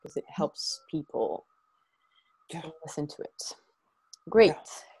because it helps people listen to it. Great. Yeah.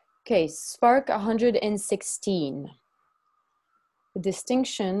 Okay, Spark 116. The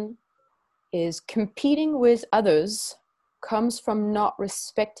distinction is competing with others comes from not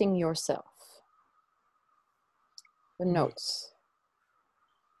respecting yourself. The notes.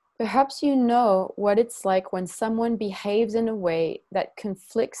 Perhaps you know what it's like when someone behaves in a way that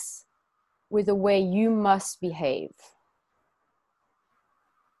conflicts with the way you must behave.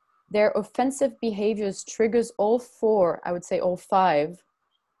 Their offensive behaviors triggers all four, I would say all five.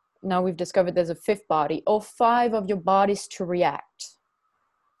 Now we've discovered there's a fifth body, all five of your bodies to react.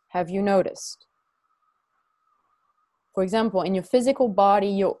 Have you noticed? For example, in your physical body,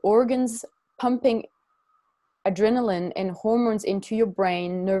 your organs pumping adrenaline and hormones into your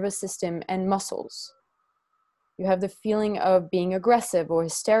brain, nervous system, and muscles. You have the feeling of being aggressive or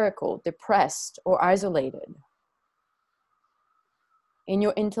hysterical, depressed, or isolated. In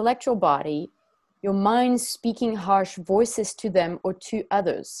your intellectual body, your mind speaking harsh voices to them or to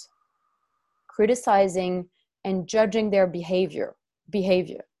others, criticizing and judging their behavior.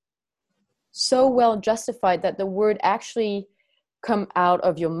 So well justified that the word actually come out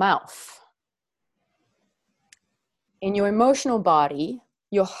of your mouth. In your emotional body,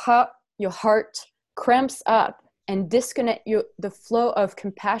 your heart cramps up and disconnect the flow of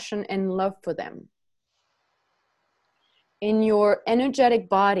compassion and love for them. In your energetic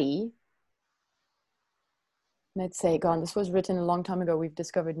body, let's say, this was written a long time ago, we've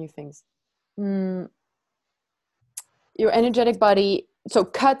discovered new things. Your energetic body, so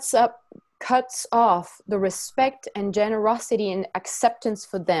cuts off the respect and generosity and acceptance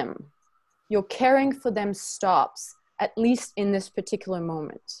for them. Your caring for them stops, at least in this particular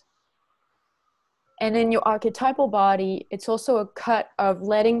moment. And in your archetypal body, it's also a cut of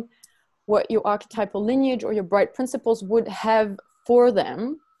letting what your archetypal lineage or your bright principles would have for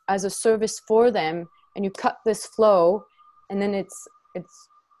them as a service for them, and you cut this flow, and then you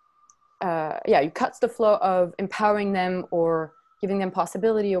cut the flow of empowering them or giving them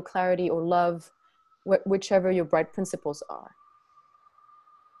possibility or clarity or love, whichever your bright principles are.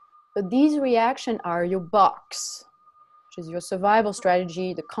 But these reactions are your box, which is your survival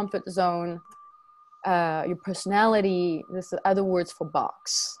strategy, the comfort zone, your personality. This is other words for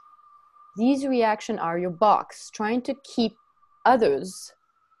box. These reactions are your box, trying to keep others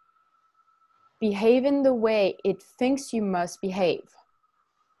behaving the way it thinks you must behave.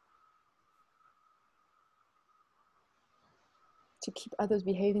 To keep others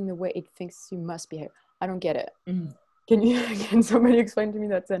behaving the way it thinks you must behave. I don't get it. Can somebody explain to me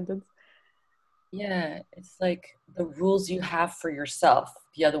that sentence? Yeah, it's like the rules you have for yourself,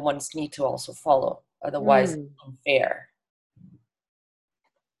 the other ones need to also follow. Otherwise, it's unfair.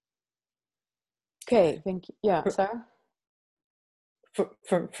 Okay, thank you. Yeah, Sarah?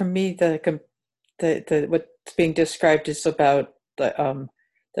 For me, the what's being described is about the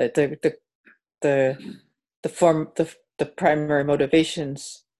primary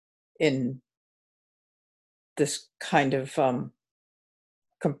motivations in this kind of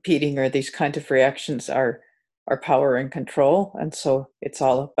competing, or these kind of reactions are power and control. And so it's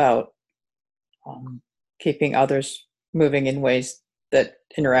all about keeping others moving in ways that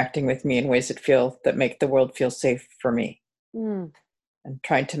interacting with me in ways that make the world feel safe for me. And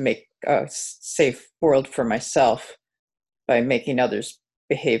trying to make a safe world for myself by making others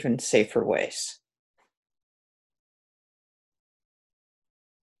behave in safer ways.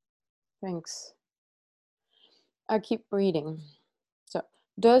 Thanks. I keep reading. So,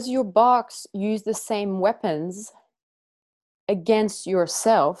 does your box use the same weapons against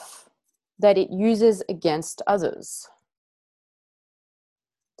yourself that it uses against others?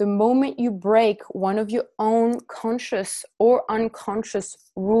 The moment you break one of your own conscious or unconscious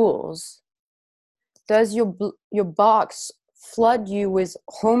rules, does your box flood you with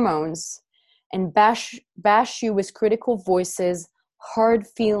hormones and bash you with critical voices, hard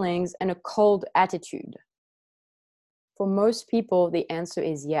feelings, and a cold attitude? For most people, the answer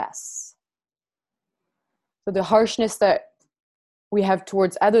is yes. So the harshness that we have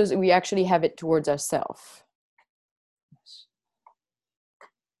towards others, we actually have it towards ourselves.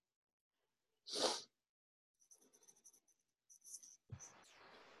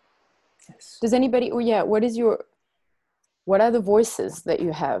 Does anybody, what are the voices that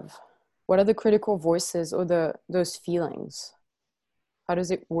you have? What are the critical voices or those feelings? How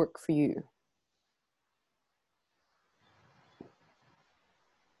does it work for you?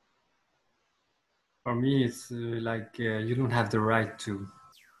 For me, it's like you don't have the right to,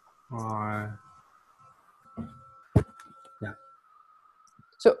 or yeah.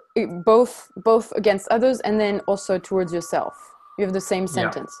 So both against others and then also towards yourself. You have the same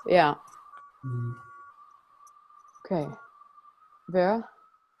sentence. Yeah. Mm. Okay. Vera?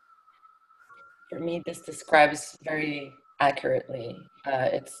 For me, this describes very accurately.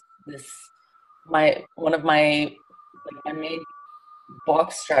 It's this one of my main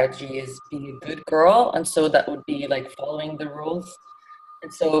box strategy is being a good girl, and so that would be like following the rules.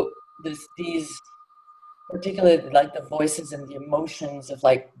 And so these particularly like the voices and the emotions of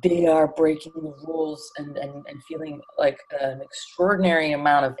like they are breaking the rules and feeling like an extraordinary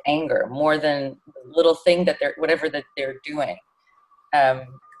amount of anger more than the little thing that they're doing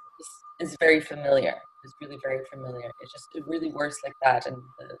is very familiar. It's really very familiar. It really works like that, and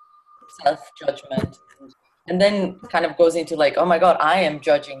the self-judgment and then kind of goes into like, oh my god, I am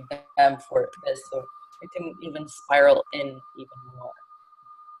judging them for this, so it can even spiral in even more.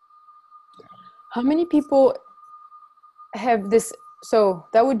 How many people have this? So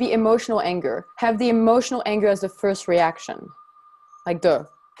that would be emotional anger. Have the emotional anger as the first reaction, like the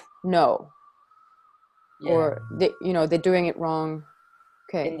no, or they're doing it wrong.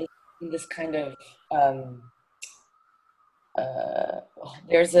 Okay. In this kind of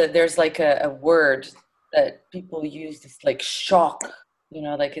there's like a word that people use. It's like shock.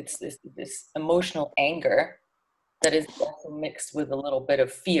 Like it's this emotional anger that is also mixed with a little bit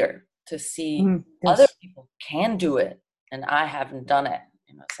of fear to see other people can do it and I haven't done it,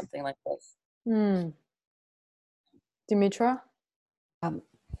 something like this. Dimitra?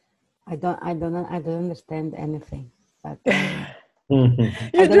 I don't understand anything, but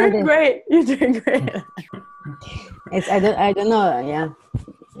You're doing great. You're doing great. I don't know.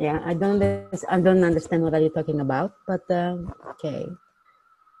 Yeah. I don't understand what are you talking about, but okay.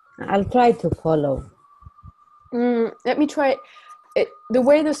 I'll try to follow. Let me try it. The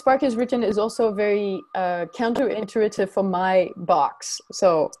way the spark is written is also very counterintuitive for my box.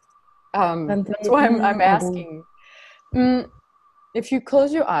 So that's why I'm asking. If you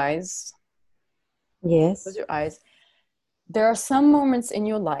close your eyes. Yes. Close your eyes. There are some moments in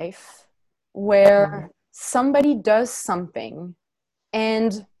your life where somebody does something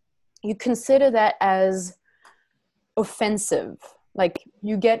and you consider that as offensive. Like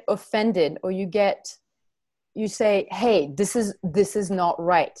you get offended or you say, hey, this is not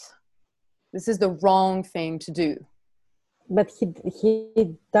right. This is the wrong thing to do. But he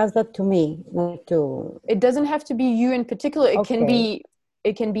does that to me, not to. It doesn't have to be you in particular. It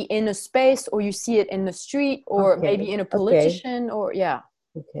can be in a space, or you see it in the street, or maybe in a politician, or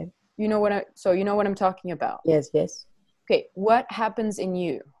Okay. You know what I'm talking about. Yes. Okay, what happens in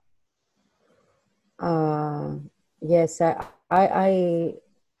you? Yes, I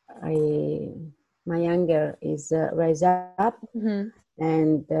my anger is rise up,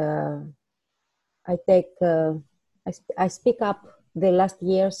 and I take. I speak up. The last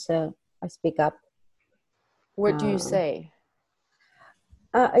years, I speak up. What do you say?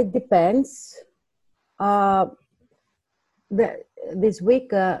 It depends. This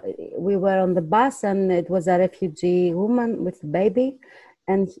week we were on the bus, and it was a refugee woman with a baby,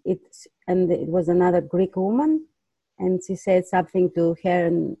 and it was another Greek woman, and she said something to her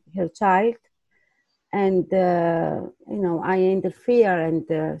and her child, and I interfere,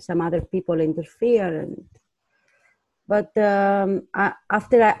 and some other people interfere, but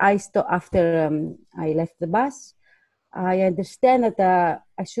after I left the bus, I understand that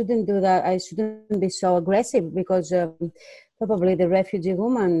I shouldn't do that. I shouldn't be so aggressive, because probably the refugee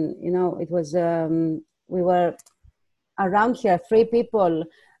woman, it was we were around here, 3 people,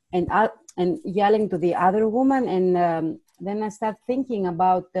 and yelling to the other woman, and then I start thinking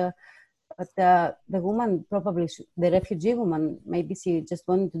about the woman, probably the refugee woman, maybe she just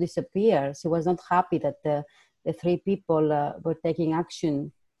wanted to disappear. She was not happy that the 3 people were taking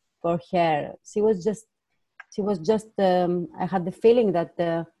action for her. She was just I had the feeling that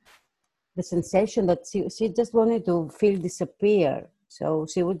the sensation that she just wanted to feel disappear. So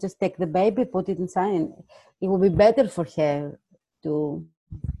she would just take the baby, put it inside, and it would be better for her to.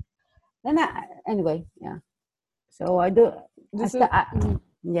 Then anyway, yeah. So I do.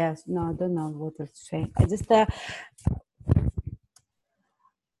 Yes, no, I don't know what to say. I just I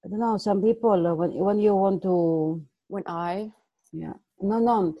don't know. Some people when you want to. No.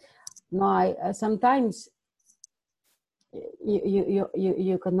 I sometimes.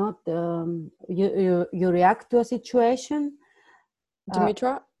 You cannot you react to a situation.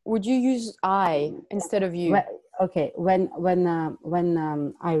 Dimitra, would you use I instead of you? Okay, when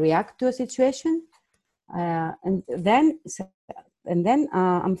I react to a situation, and then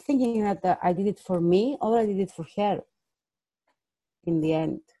I'm thinking that I did it for me or I did it for her in the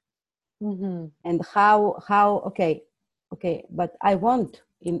end. And how okay, but I want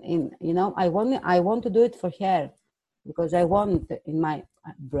I want to do it for her. because I want, in my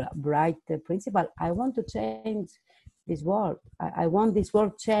bright principle, I want to change this world. I want this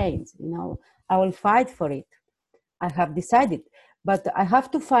world changed. You know, I will fight for it. I have decided, but I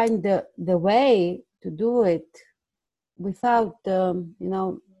have to find the way to do it without, you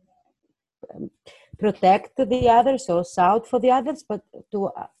know, protect the others or shout for the others, but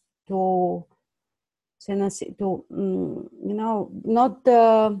to you know, not,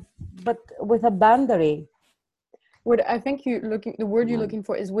 but with a boundary. What I think the word you're looking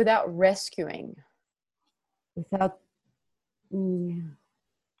for is without rescuing. Without.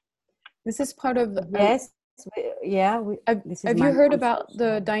 This is part of the. Yes. Have you heard about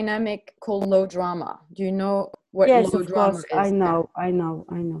the dynamic called low drama? Do you know what yes, low of drama course. is? I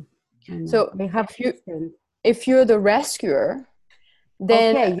know. So we have if you're the rescuer,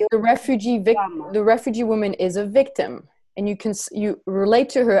 then the refugee woman is a victim, and you relate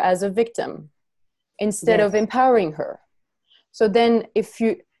to her as a victim instead of empowering her. So then if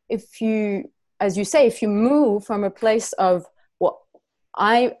you, as you say, if you move from a place of, well,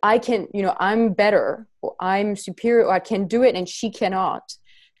 I can, you know, I'm better, or I'm superior, or I can do it and she cannot,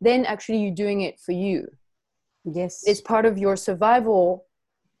 then actually you're doing it for you. Yes. It's part of your survival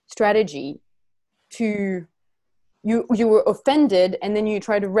strategy to, you were offended and then you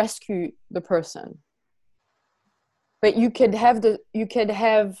try to rescue the person. But you could have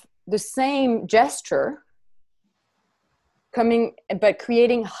the same gesture coming, but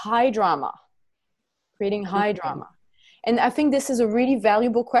creating high drama. And I think this is a really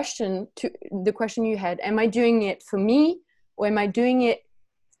valuable question, to the question you had. Am I doing it for me, or am I doing it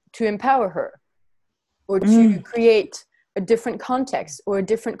to empower her, or to create a different context or a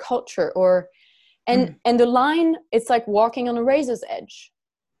different culture, or and the line, it's like walking on a razor's edge.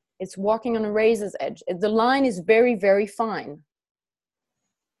 It's walking on a razor's edge. The line is very, very fine.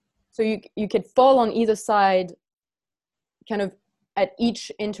 So you could fall on either side kind of at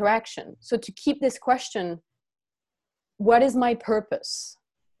each interaction. So to keep this question, what is my purpose?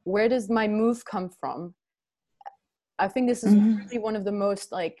 Where does my move come from? I think this is really one of the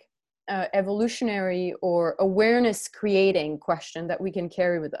most like evolutionary or awareness creating question that we can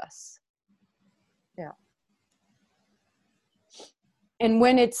carry with us. Yeah. And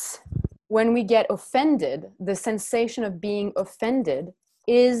when we get offended, the sensation of being offended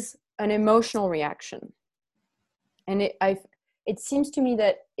is an emotional reaction. And it seems to me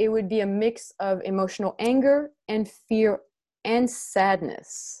that it would be a mix of emotional anger and fear and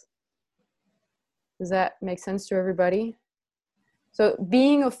sadness. Does that make sense to everybody? So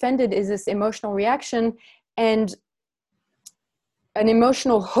being offended is this emotional reaction, and an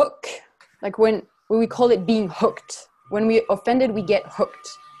emotional hook, like when we call it being hooked. When we're offended, we get hooked.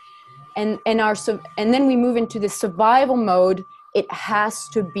 And then we move into the survival mode. It has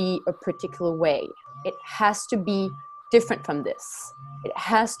to be a particular way. It has to be different from this. It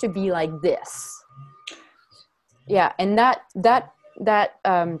has to be like this. Yeah, and that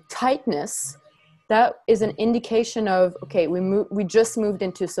tightness, that is an indication of, okay, we just moved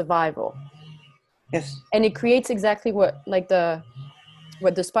into survival. Yes. And it creates exactly what the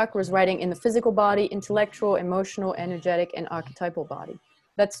spark was writing in the physical body, intellectual, emotional, energetic, and archetypal body.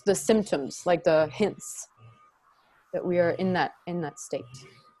 That's the symptoms, like the hints that we are in that state.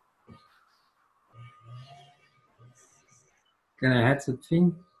 Can I add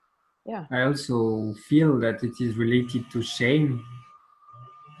something? Yeah. I also feel that it is related to shame,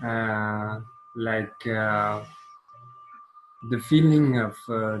 the feeling of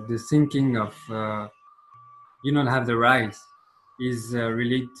the thinking of you don't have the right is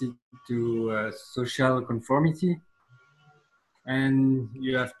related to social conformity, and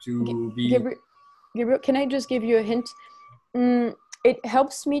you have to be. Gabriel, can I just give you a hint? It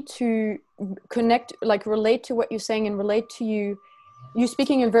helps me to connect, like relate to what you're saying, and relate to you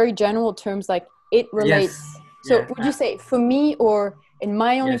speaking in very general terms, like it relates. Yes. So Yeah. would you say for me, or in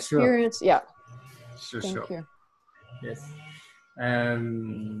my own experience? Sure. Yeah. Sure. Thank you. Yes.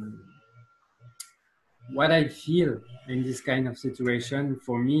 What I feel in this kind of situation,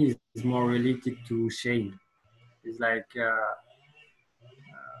 for me, is more related to shame. It's like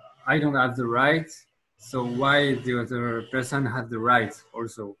I don't have the right, so why the other person has the right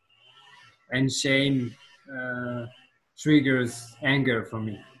also? And shame triggers anger for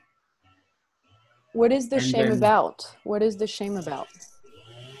me. What is the shame about? What is the shame about?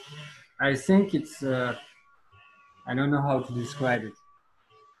 I think it's, I don't know how to describe it.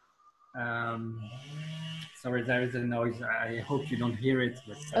 Sorry, there is a noise. I hope you don't hear it.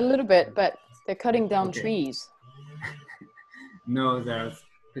 But, a little bit, but they're cutting down trees. No, they're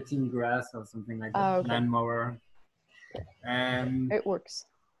cutting grass or something like that. Okay. Lawnmower. It works.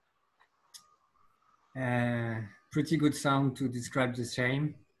 pretty good sound to describe the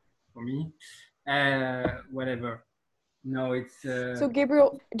shame for me. Whatever. No, it's So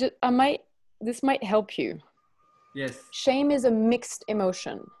Gabriel, this might help you. yes. Shame is a mixed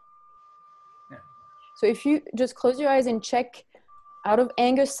emotion. Yeah. So if you just close your eyes and check out of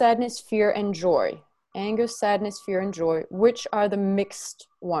anger, sadness, fear, and joy. Anger, sadness, fear, and joy. Which are the mixed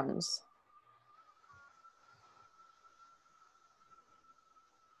ones?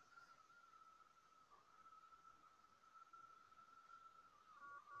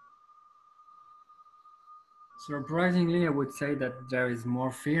 Surprisingly, I would say that there is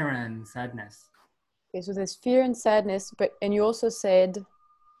more fear and sadness. Okay, so there's fear and sadness, and you also said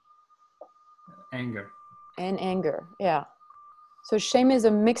Anger. and anger. Yeah. So shame is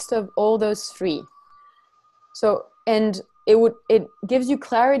a mix of all those three. So, and it gives you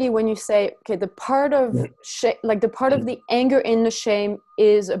clarity when you say, okay, the part of the part of the anger in the shame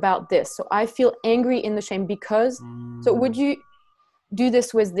is about this. So I feel angry in the shame because. So would you do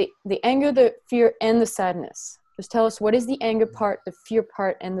this with the anger, the fear, and the sadness? Just tell us, what is the anger part, the fear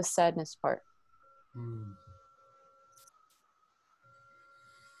part, and the sadness part?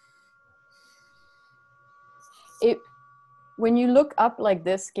 When you look up like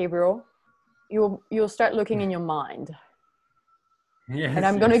this, Gabriel, you'll start looking in your mind. Yes, and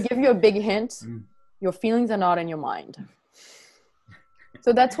I'm going to give you a big hint. Your feelings are not in your mind.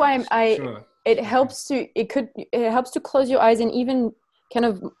 So that's why Sure. it helps to close your eyes and even kind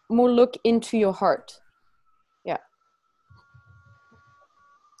of more look into your heart. Yeah.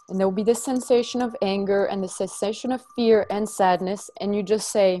 And there will be this sensation of anger and the sensation of fear and sadness. And you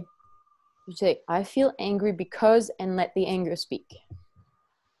say, I feel angry because, and let the anger speak.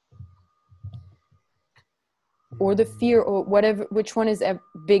 Or the fear, or whatever, which one is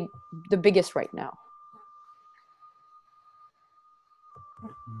the biggest right now?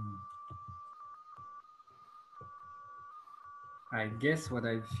 I guess what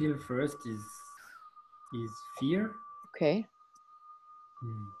I feel first is fear. Okay.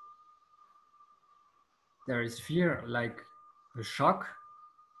 There is fear, like a shock.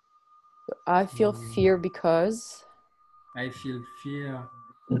 I feel fear because. I feel fear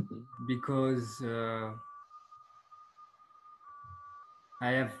because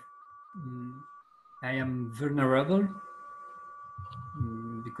I am vulnerable.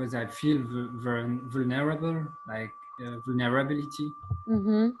 Because I feel vulnerable, like vulnerability.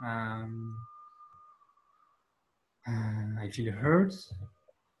 I feel hurt.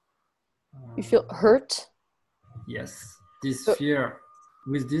 You feel hurt? Yes.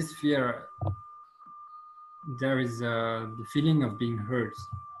 With this fear, there is the feeling of being hurt.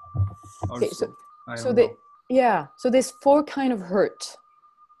 Also, okay, so there's four kind of hurt.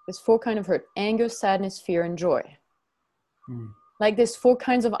 There's four kind of hurt: anger, sadness, fear, and joy. Like there's four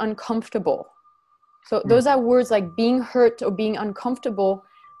kinds of uncomfortable. So those are words like being hurt or being uncomfortable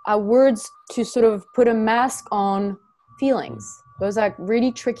are words to sort of put a mask on feelings. Those are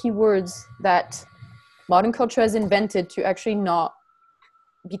really tricky words that modern culture has invented to actually not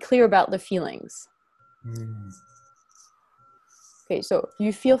be clear about the feelings. Okay, so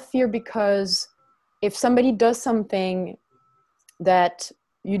you feel fear because if somebody does something that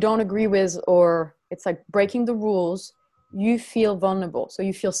you don't agree with, or it's like breaking the rules, you feel vulnerable. So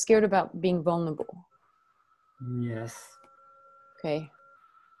you feel scared about being vulnerable. Yes. Okay.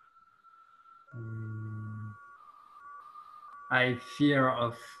 I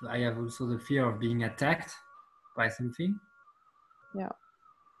have also the fear of being attacked by something. Yeah.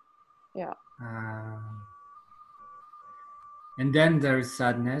 Yeah. And then there is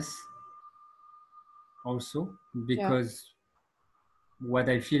sadness also, because what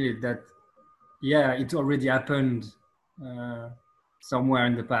I feel is that, it already happened somewhere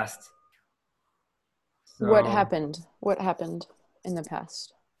in the past. So, what happened? What happened in the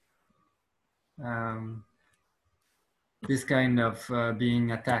past? This kind of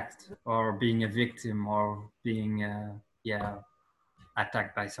being attacked or being a victim or being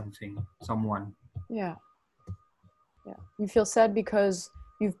attacked by someone. Yeah. You feel sad because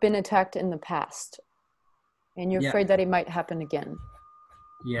you've been attacked in the past and you're afraid that it might happen again.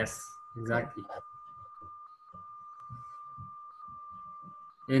 Yes, exactly.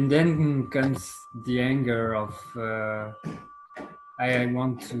 And then comes the anger of I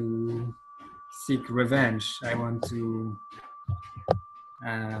want to seek revenge. I want to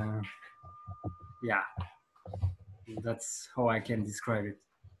that's how I can describe it.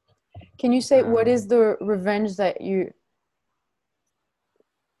 Can you say what is the revenge that you...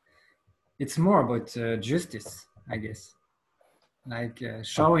 It's more about justice, I guess. Like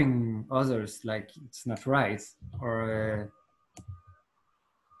showing others like it's not right, or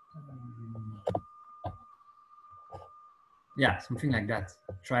yeah, something like that.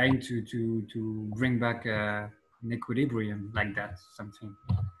 Trying to bring back an equilibrium like that, something.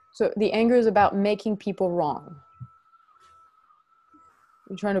 So the anger is about making people wrong.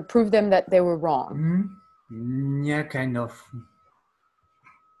 You're trying to prove them that they were wrong. Mm-hmm. Yeah, kind of.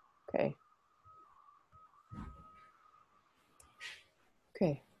 Okay.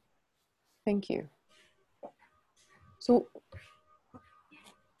 Okay. Thank you. So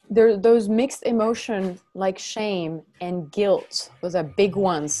there are those mixed emotions like shame and guilt. Those are big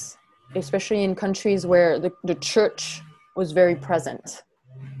ones, especially in countries where the church was very present.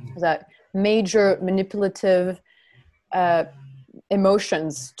 That major manipulative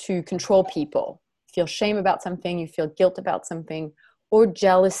emotions to control people. You feel shame about something, you feel guilt about something, or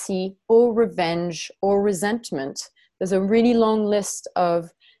jealousy, or revenge, or resentment. There's a really long list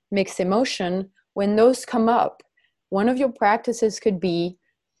of mixed emotion. When those come up, one of your practices could be,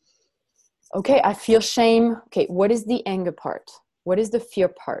 okay, I feel shame. Okay, what is the anger part? What is the fear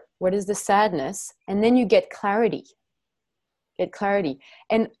part? What is the sadness? And then you get clarity. Get clarity.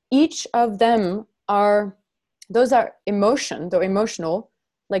 And each of them those are emotion, they're emotional.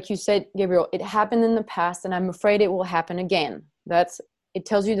 Like you said, Gabriel, it happened in the past and I'm afraid it will happen again. It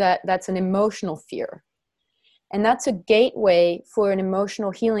tells you that that's an emotional fear. And that's a gateway for an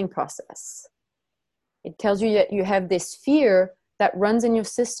emotional healing process. It tells you that you have this fear that runs in your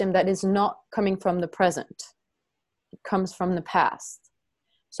system that is not coming from the present. It comes from the past.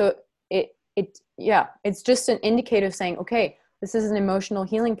 So it's just an indicator of saying, okay, this is an emotional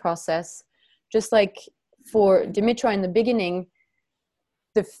healing process. Just like for Dimitra in the beginning,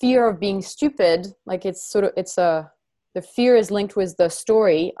 the fear of being stupid, like the fear is linked with the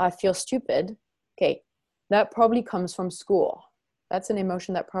story, I feel stupid. Okay, that probably comes from school. That's an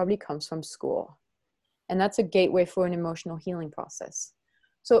emotion that probably comes from school. And that's a gateway for an emotional healing process.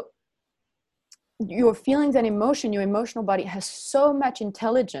 So your feelings and emotion, your emotional body has so much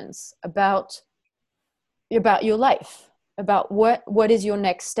intelligence about your life, about what is your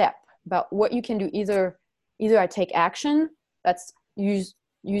next step, about what you can do. Either I take action, that's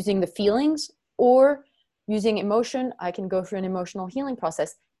using the feelings, or using emotion, I can go through an emotional healing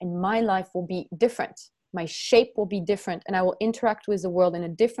process and my life will be different. My shape will be different and I will interact with the world in a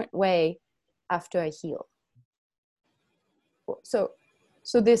different way after I heal. So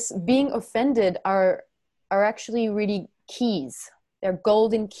this being offended are actually really keys. They're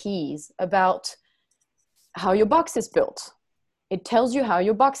golden keys about how your box is built. It tells you how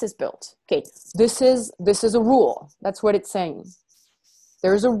your box is built. Okay, this is a rule. That's what it's saying.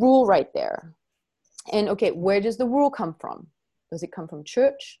 There's a rule right there. And okay, where does the rule come from? Does it come from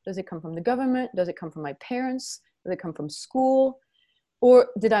church? Does it come from the government? Does it come from my parents? Does it come from school? Or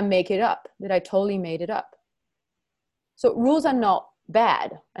did I make it up? Did I totally made it up? So rules are not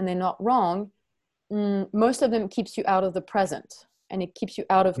bad and they're not wrong. Most of them keeps you out of the present and it keeps you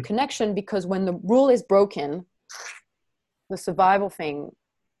out of connection, because when the rule is broken, the survival thing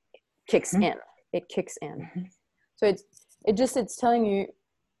kicks in. It kicks in. So it's telling you,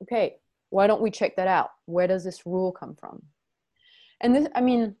 okay, why don't we check that out? Where does this rule come from? And this, I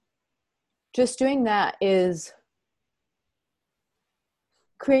mean, just doing that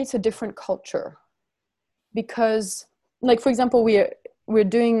creates a different culture. Because, like, for example, we're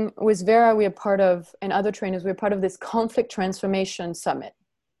doing with Vera, we are part of, and other trainers, we're part of this conflict transformation summit.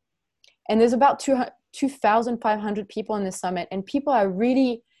 And there's about 2,500 people in this summit, and people are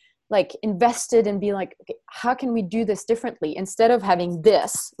really like invested in being like, okay, how can we do this differently? Instead of having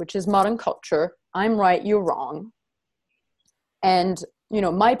this, which is modern culture, I'm right, you're wrong. And, you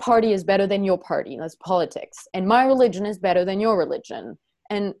know, my party is better than your party. That's politics. And my religion is better than your religion.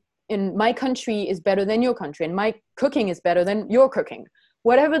 And in my country is better than your country. And my cooking is better than your cooking.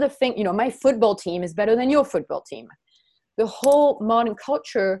 Whatever the thing, you know, my football team is better than your football team. The whole modern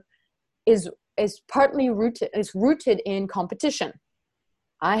culture is partly rooted in competition.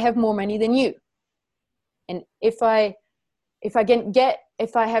 I have more money than you. And if I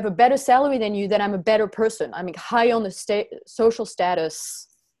have a better salary than you, then I'm a better person. I'm high on the social status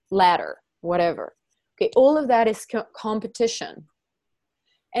ladder, whatever. Okay, all of that is competition.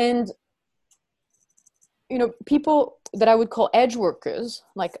 And, you know, people that I would call edge workers,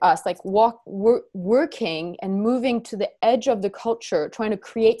 like us, like working and moving to the edge of the culture, trying to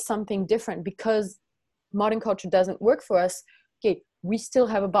create something different because modern culture doesn't work for us. Okay, we still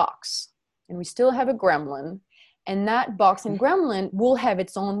have a box and we still have a gremlin. And that box and gremlin will have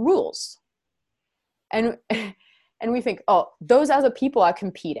its own rules. And we think, oh, those other people are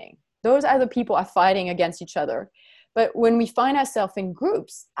competing. Those other people are fighting against each other. But when we find ourselves in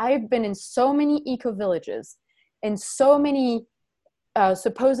groups, I've been in so many eco-villages and so many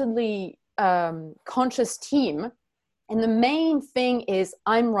supposedly conscious team. And the main thing is,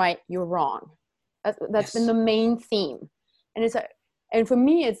 I'm right, you're wrong. That's been the main theme. And for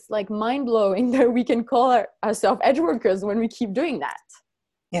me, it's like mind-blowing that we can call ourselves edge workers when we keep doing that.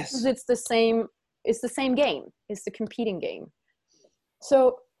 Yes. Because it's the same game. It's the competing game.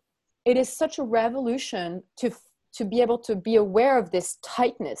 So it is such a revolution to be able to be aware of this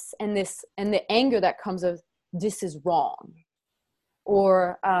tightness and the anger that comes of, this is wrong.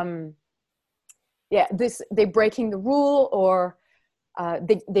 Or they're breaking the rule, or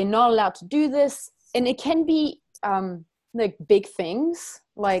they're not allowed to do this. And it can be like big things,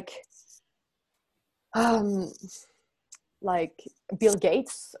 like Bill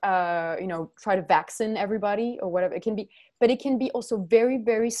Gates, try to vaccinate everybody or whatever it can be. But it can be also very,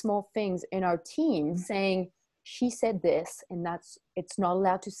 very small things in our team saying, she said this, and it's not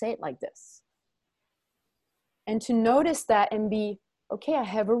allowed to say it like this. And to notice that and be, okay, I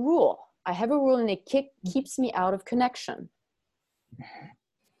have a rule, and it keeps me out of connection.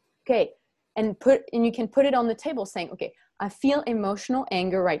 Okay. And you can put it on the table saying, okay, I feel emotional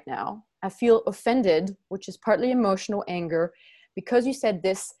anger right now. I feel offended, which is partly emotional anger, because you said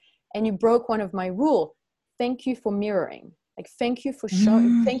this and you broke one of my rules. Thank you for mirroring. Like, thank you for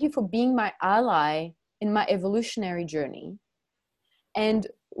showing, thank you for being my ally in my evolutionary journey. And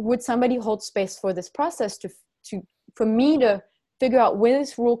would somebody hold space for this process for me to figure out where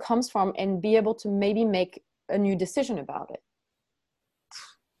this rule comes from and be able to maybe make a new decision about it?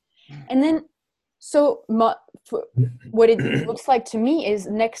 And then, so what it looks like to me is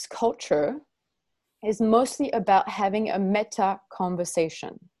next culture is mostly about having a meta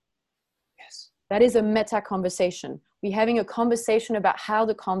conversation. Yes. That is a meta conversation. We're having a conversation about how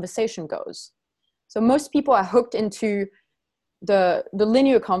the conversation goes. So most people are hooked into the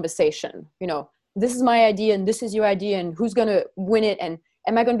linear conversation. This is my idea and this is your idea, and who's going to win it, and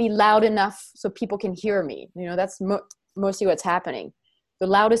am I going to be loud enough so people can hear me? That's mostly what's happening. The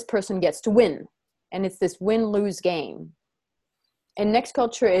loudest person gets to win. And it's this win-lose game. And next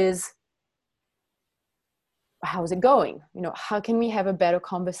culture is, how's it going? How can we have a better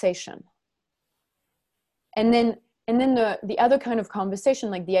conversation? And then the other kind of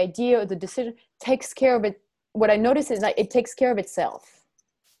conversation, like the idea or the decision, takes care of it. What I notice is that it takes care of itself.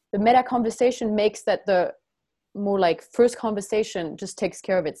 The meta conversation makes that the more like first conversation just takes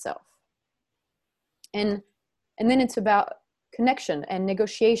care of itself. And then it's about connection and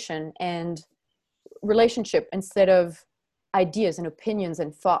negotiation and relationship instead of ideas and opinions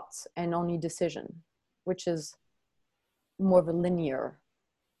and thoughts and only decision, which is more of a linear.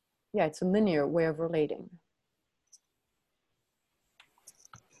 Yeah, it's a linear way of relating.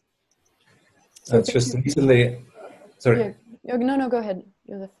 Just recently, sorry. Yeah. No, go ahead.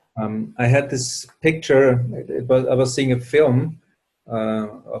 I had this picture. I was seeing a film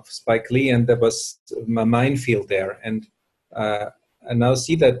of Spike Lee, and there was a minefield there. And I now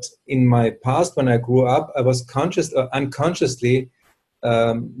see that in my past, when I grew up, I was unconsciously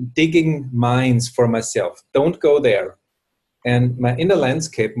digging mines for myself. Don't go there. And my inner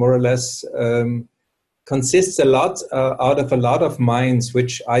landscape, more or less, consists out of a lot of mines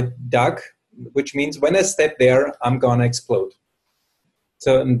which I dug, which means when I step there, I'm gonna explode.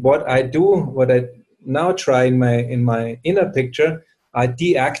 So, and what I now try in my inner picture, I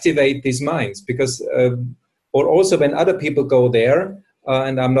deactivate these mines, because or also when other people go there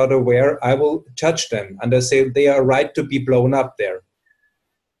and I'm not aware, I will judge them and I say they are right to be blown up there.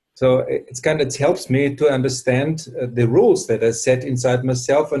 So it helps me to understand the rules that I set inside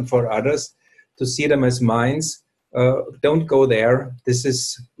myself and for others, to see them as mines. Don't go there. This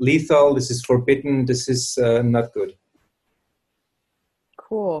is lethal. This is forbidden. This is not good.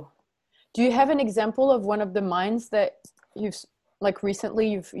 Cool. Do you have an example of one of the mines that you've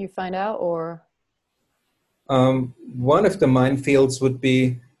recently you find out, or? One of the minefields would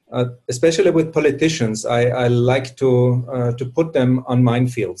be, especially with politicians, I like to put them on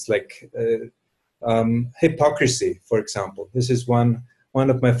minefields, like hypocrisy, for example. This is one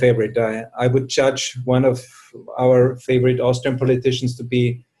of my favorite. I would judge one of our favorite Austrian politicians to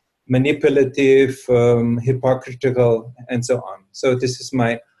be manipulative, hypocritical, and so on. So this is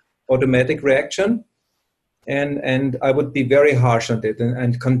my automatic reaction, and I would be very harsh on it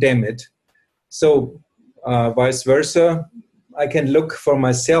and condemn it. So vice versa, I can look for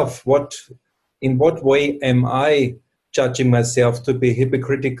myself, in what way am I judging myself to be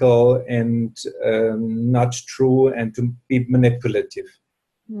hypocritical and not true and to be manipulative.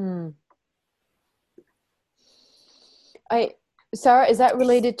 Sarah, is that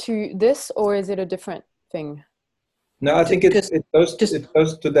related to this, or is it a different thing? No, I think it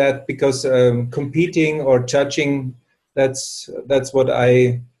goes to that, because competing or judging, that's what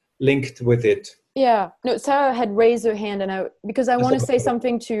I linked with it. Yeah, no, Sarah had raised her hand, and because I want to say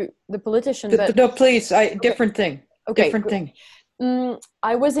something to the politician, but No, please. Different thing. Okay, different thing.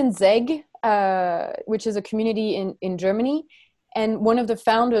 I was in Zeg, which is a community in Germany, and one of the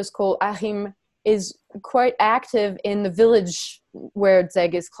founders, called Achim, is quite active in the village where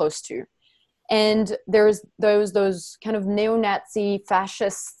Zeg is close to. And there's those kind of neo-Nazi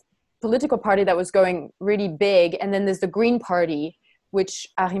fascist political party that was going really big, and then there's the Green Party, which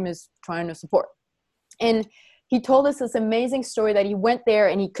Achim is trying to support. And he told us this amazing story that he went there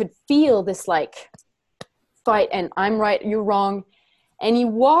and he could feel this like fight, and I'm right, you're wrong. And he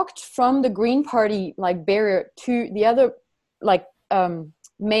walked from the Green Party like barrier to the other like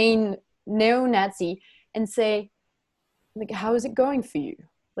main neo-Nazi and say, like, how is it going for you?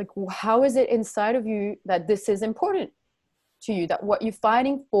 Like, how is it inside of you that this is important to you, that what you're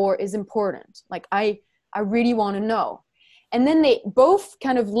fighting for is important? Like, I really want to know. And then they both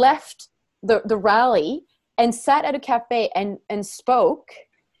kind of left the rally and sat at a cafe and spoke.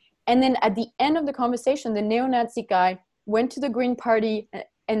 And then at the end of the conversation, the neo-Nazi guy went to the Green Party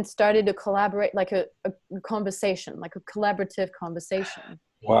and started to collaborate, like a conversation, like a collaborative conversation.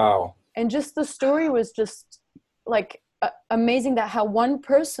 Wow. And just the story was just like amazing, that how one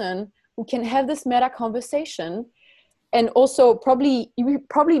person who can have this meta conversation, and also probably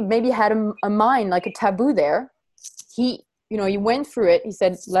maybe had a mind, like a taboo there. He went through it. He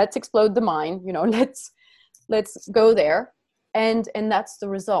said, let's explode the mind, let's go there. And that's the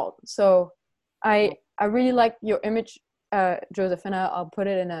result. So I really like your image, Josephina. I'll put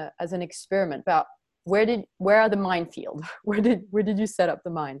it as an experiment about where are the minefield? Where did you set up the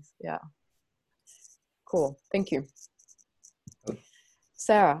mines? Yeah. Cool. Thank you.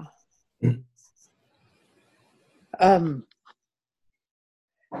 Sarah.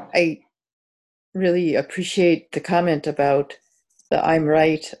 I really appreciate the comment about the "I'm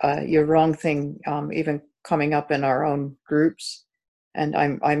right, you're wrong" thing, even coming up in our own groups, and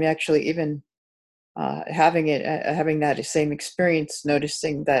I'm actually even having that same experience,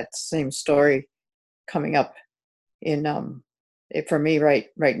 noticing that same story coming up in for me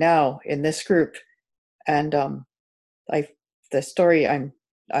right now in this group, and the story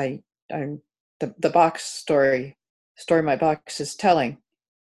the box story my box is telling,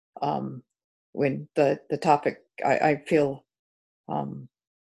 when the topic, I feel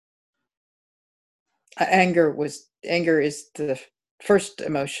anger is the first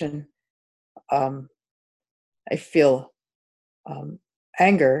emotion. I feel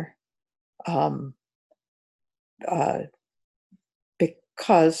anger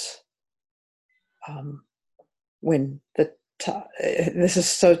because when this is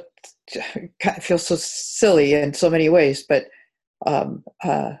so, I feel so silly in so many ways, but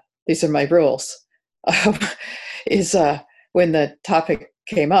these are my rules. Is when the topic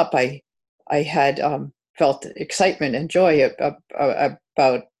came up, I had felt excitement and joy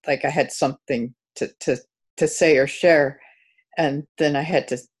about, like, I had something to say or share, and then I had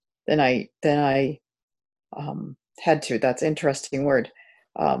to had to. That's an interesting word.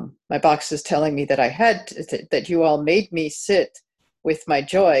 My box is telling me that I had that you all made me sit with my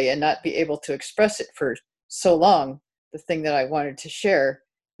joy and not be able to express it for so long, the thing that I wanted to share.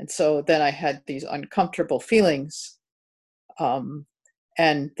 And so then I had these uncomfortable feelings,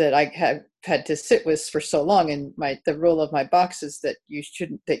 and that I had to sit with for so long. And the rule of my box is that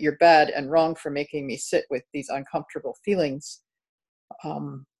that you're bad and wrong for making me sit with these uncomfortable feelings.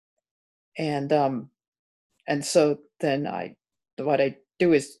 And so then what I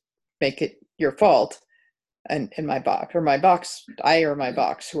do is make it your fault, and in my box, or my box,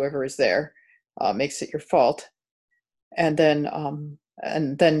 whoever is there, makes it your fault. And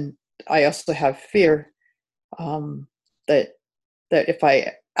then I also have fear, that if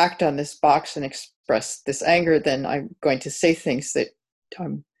I act on this box and express this anger, then I'm going to say things that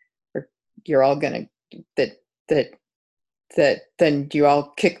or you're all going to that then you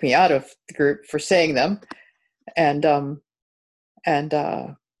all kick me out of the group for saying them, and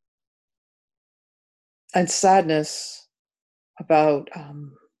sadness about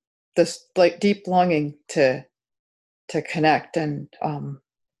this, like, deep longing to connect and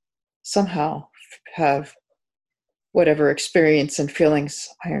somehow have whatever experience and feelings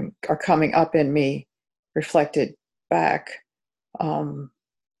are coming up in me reflected back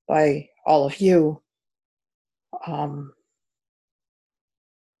by all of you.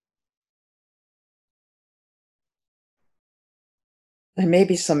 And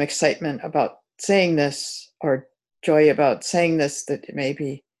maybe some excitement about saying this, or joy about saying this, that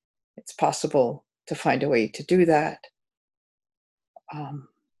maybe it's possible to find a way to do that.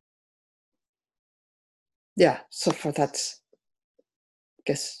 Yeah, so I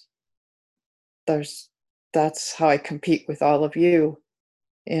guess that's how I compete with all of you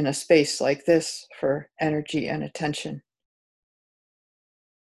in a space like this for energy and attention.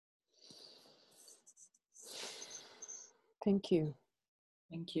 Thank you.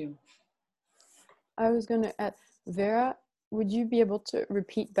 Thank you. I was going to add, Vera, would you be able to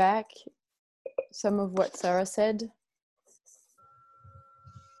repeat back some of what Sarah said?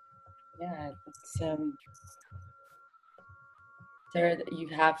 Yeah, it's Sarah,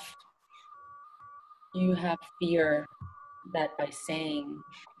 you have fear that by saying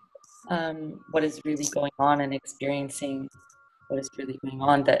what is really going on and experiencing what is really going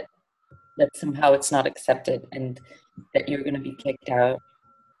on, that somehow it's not accepted and that you're going to be kicked out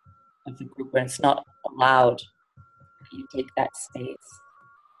of the group, and it's not allowed that you take that space,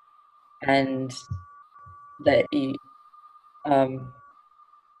 and that you in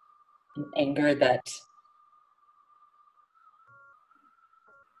anger that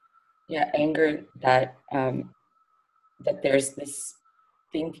that there's this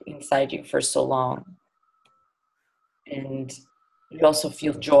thing inside you for so long. And you also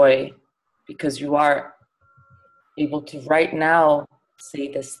feel joy because you are able to right now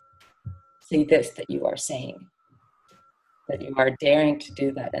say this that you are saying, that you are daring to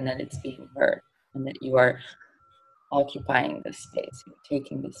do that, and that it's being heard, and that you are occupying this space, you're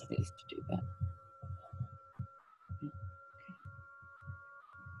taking this space to do that.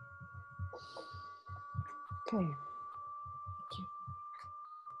 Okay.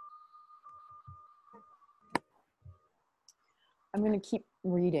 I'm going to keep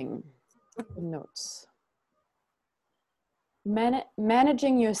reading the notes.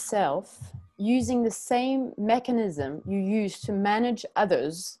 Managing yourself using the same mechanism you use to manage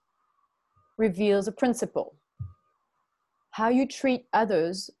others reveals a principle. How you treat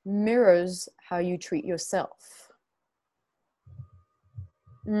others mirrors how you treat yourself.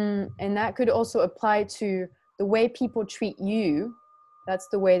 And that could also apply to the way people treat you. That's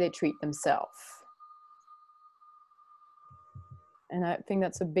the way they treat themselves. And I think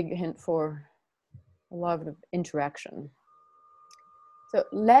that's a big hint for a lot of interaction. So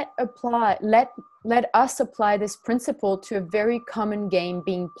let us apply this principle to a very common game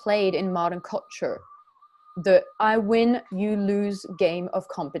being played in modern culture. The I win, you lose game of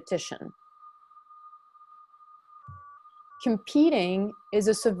competition. Competing is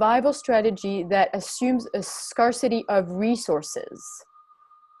a survival strategy that assumes a scarcity of resources.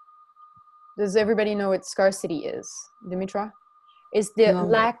 Does everybody know what scarcity is, Dimitra? Is the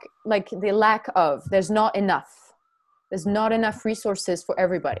lack of, there's not enough. There's not enough resources for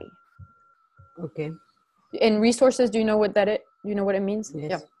everybody. Okay. And resources, do you know what that is? You know what it means? Yes.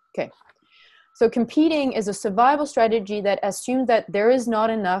 Yeah. Okay. So competing is a survival strategy that assumes that there is not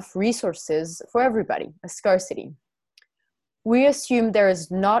enough resources for everybody, a scarcity. We assume there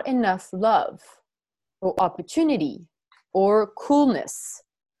is not enough love or opportunity or coolness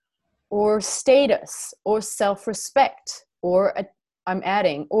or status or self-respect or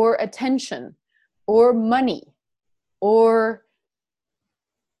or attention or money or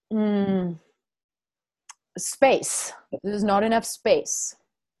space. There's not enough space.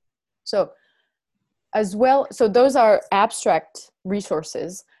 So those are abstract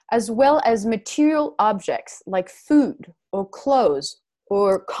resources, as well as material objects like food or clothes,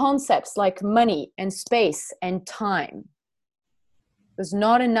 or concepts like money and space and time. There's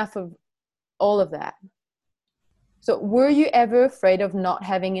not enough of all of that. So were you ever afraid of not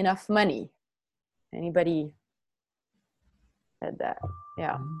having enough money? Anybody had that?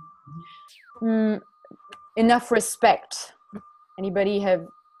 Yeah. Enough respect. Anybody have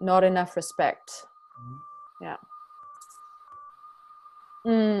not enough respect? Yeah.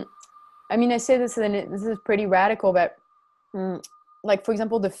 I mean, I say this and this is pretty radical, but like, for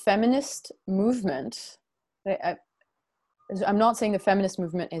example, the feminist movement, I'm not saying the feminist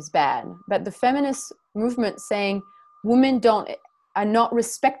movement is bad, but the feminist movement saying women are not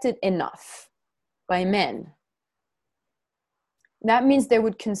respected enough by men. That means they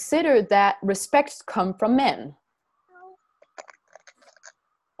would consider that respect come from men.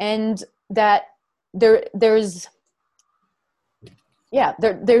 And that there's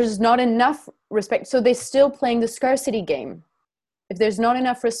not enough respect. So they're still playing the scarcity game. If there's not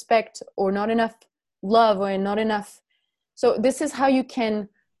enough respect or not enough love or not enough. So this is how you can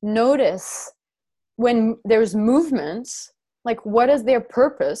notice when there's movements, like what is their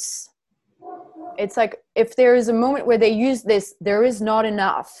purpose? It's like if there is a moment where they use this, there is not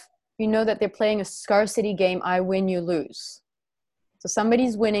enough. You know that they're playing a scarcity game, I win, you lose. So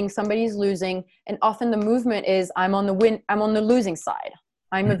somebody's winning, somebody's losing, and often the movement is I'm on the losing side.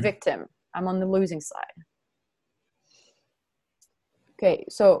 I'm a victim. I'm on the losing side. Okay,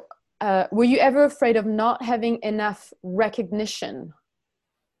 so were you ever afraid of not having enough recognition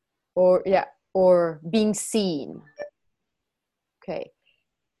or being seen? Okay.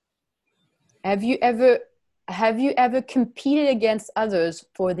 Have you ever competed against others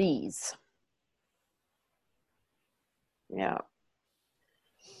for these? Yeah.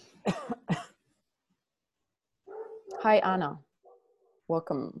 Hi, Anna.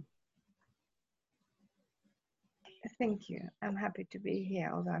 Welcome. Thank you. I'm happy to be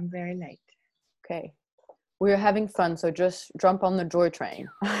here, although I'm very late. Okay. We're having fun, so just jump on the joy train,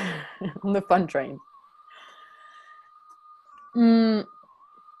 on the fun train.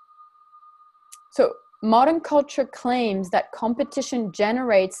 So modern culture claims that competition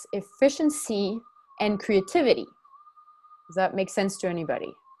generates efficiency and creativity. Does that make sense to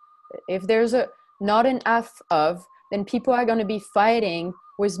anybody? If there's not enough of, then people are going to be fighting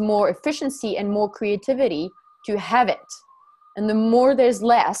with more efficiency and more creativity to have it. And the more there's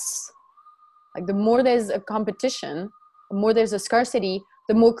less, like the more there's a competition, the more there's a scarcity,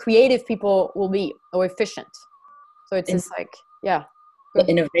 the more creative people will be, or efficient. So it's just like, yeah. The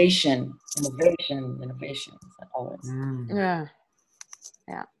innovation, always. Yeah.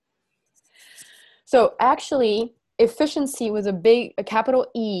 So actually, efficiency with a capital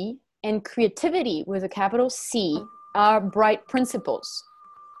E and creativity with a capital C are bright principles.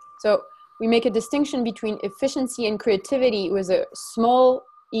 So we make a distinction between efficiency and creativity with a small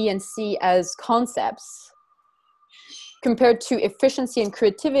e and c as concepts, compared to efficiency and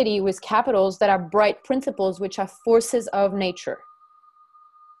creativity with capitals that are bright principles, which are forces of nature.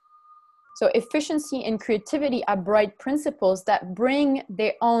 So efficiency and creativity are bright principles that bring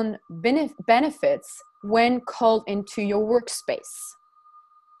their own benefits when called into your workspace.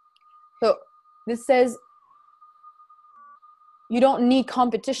 So this says you don't need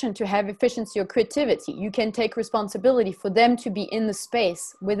competition to have efficiency or creativity. You can take responsibility for them to be in the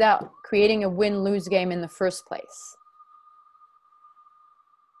space without creating a win-lose game in the first place.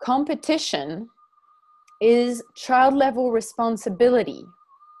 Competition is child-level responsibility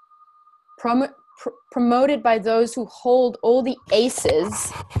promoted by those who hold all the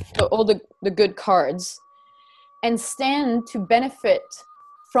aces, so all the good cards, and stand to benefit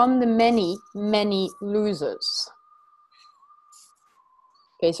from the many, many losers.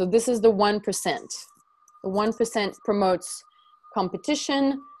 Okay, so this is the 1%. The 1% promotes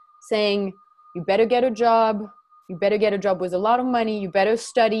competition, saying you better get a job with a lot of money, you better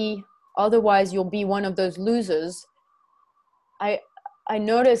study, otherwise you'll be one of those losers. I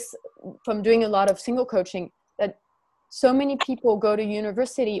notice from doing a lot of single coaching that so many people go to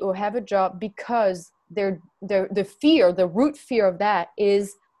university or have a job because the root fear of that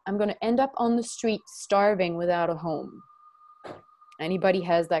is, I'm going to end up on the street starving without a home. Anybody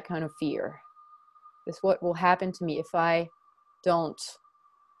has that kind of fear. This is what will happen to me if I don't,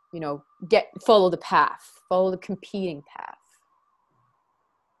 follow the competing path.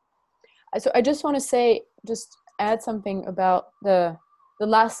 So I just want to add something about the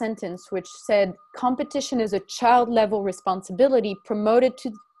last sentence, which said competition is a child-level responsibility promoted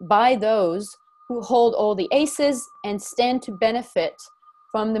by those who hold all the aces and stand to benefit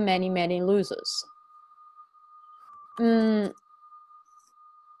from the many, many losers.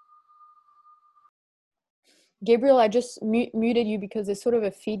 Gabriel, I just muted you because there's sort of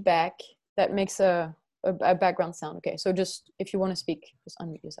a feedback that makes a background sound. Okay, so just if you want to speak, just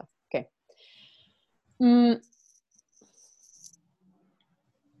unmute yourself. Okay.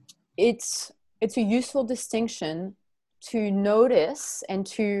 It's a useful distinction to notice and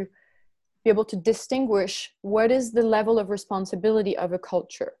to be able to distinguish what is the level of responsibility of a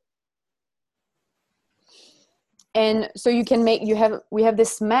culture. And so we have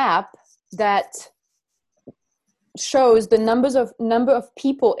this map that shows the number of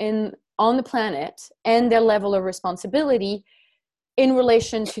people on the planet and their level of responsibility in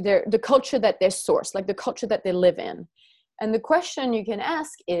relation to the culture that they're sourced, like the culture that they live in. And the question you can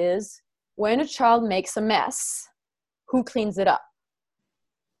ask is, when a child makes a mess, who cleans it up?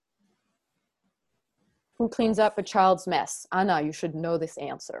 Who cleans up a child's mess? Anna, you should know this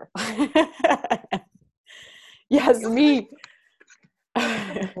answer. Yes, me.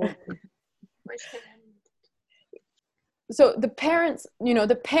 So the parents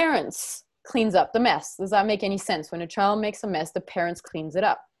cleans up the mess. Does that make any sense? When a child makes a mess, the parents cleans it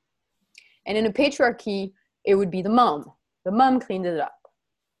up. And in a patriarchy, it would be the mom. The mom cleaned it up.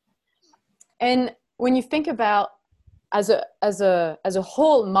 And when you think about as a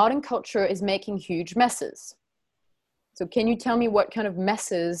whole, modern culture is making huge messes. So can you tell me what kind of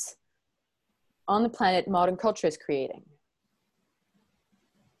messes on the planet modern culture is creating?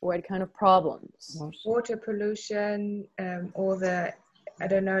 What kind of problems? Water pollution, all the I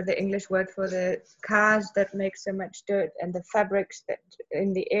don't know the English word for the cars that make so much dirt, and the fabrics that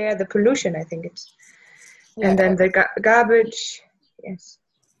in the air, the pollution, I think it's, and then the garbage. Yes.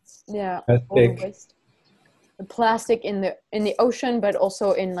 Yeah, That's all the big. waste. The plastic in the ocean, but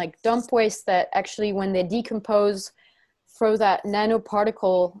also in like dump waste that actually, when they decompose, throw that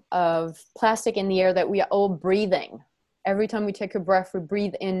nanoparticle of plastic in the air that we are all breathing. Every time we take a breath, we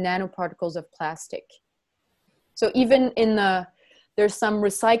breathe in nanoparticles of plastic. So even there's some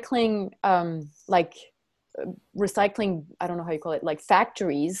recycling, recycling, I don't know how you call it, like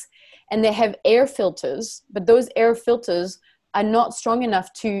factories, and they have air filters, but those air filters are not strong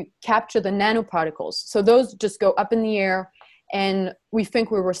enough to capture the nanoparticles. So those just go up in the air, and we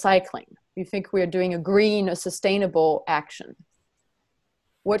think we're recycling. We think we're doing a sustainable action.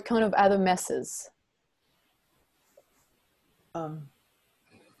 What kind of other messes?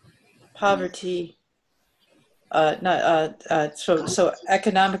 Poverty, so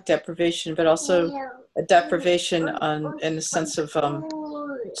economic deprivation, but also a deprivation in the sense of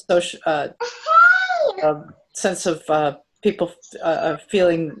social, sense of people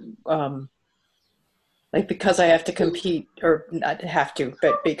feeling like, because I have to compete, or not have to,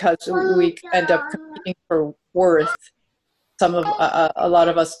 but because we end up competing for worth. Some of a lot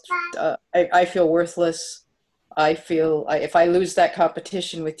of us, I feel worthless. I feel if I lose that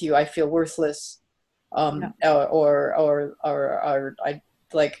competition with you, I feel worthless. Or I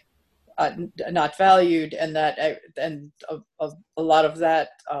like not valued, and that and a lot of that,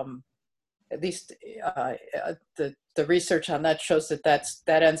 at least the research on that shows that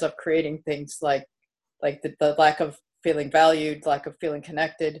ends up creating things like the lack of feeling valued, lack of feeling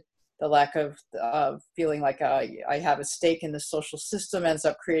connected, the lack of feeling like I have a stake in the social system, ends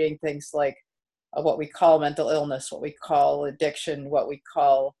up creating things like what we call mental illness, what we call addiction, what we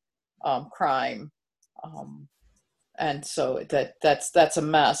call crime. And so that's a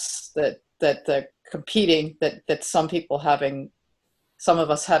mess, that the competing, that some people having, some of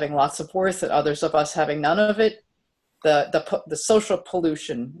us having lots of worth and others of us having none of it, the social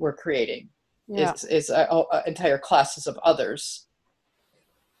pollution we're creating is entire classes of others.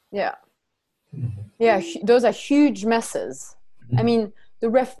 Yeah. Yeah, those are huge messes. I mean, the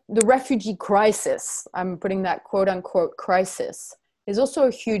refugee crisis, I'm putting that quote unquote crisis, is also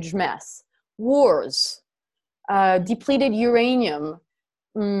a huge mess. Wars, depleted uranium,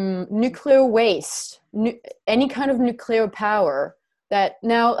 nuclear waste, any kind of nuclear power, that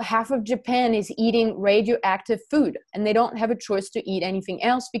now half of Japan is eating radioactive food, and they don't have a choice to eat anything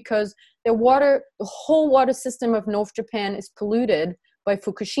else because the whole water system of North Japan is polluted by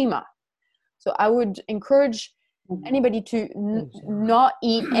Fukushima. So I would encourage anybody to not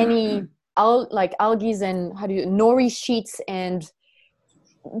eat any algae and nori sheets and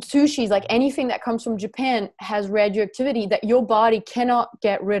sushis, like anything that comes from Japan has radioactivity that your body cannot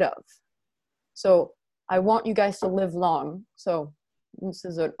get rid of. So I want you guys to live long. So this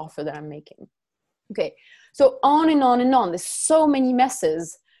is an offer that I'm making. Okay, so on and on and on. There's so many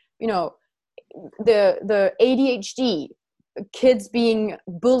messes. You know, the ADHD, kids being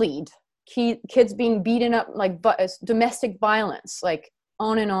bullied, kids being beaten up, like domestic violence, like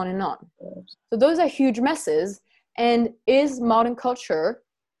on and on and on. So those are huge messes. And is modern culture,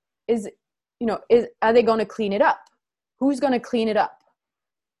 are they going to clean it up? Who's going to clean it up?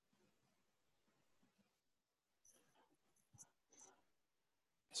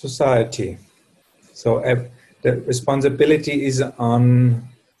 Society. So the responsibility is on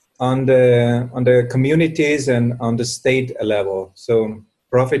the communities and on the state level. So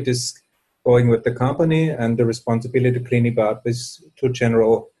profit is going with the company, and the responsibility to clean it up is to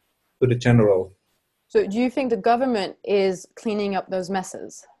the general. So do you think the government is cleaning up those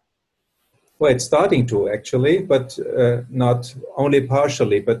messes? Well, it's starting to, actually, but not only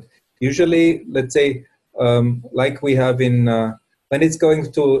partially. But usually, let's say, like we have in when it's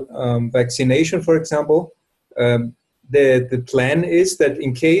going to vaccination, for example, the plan is that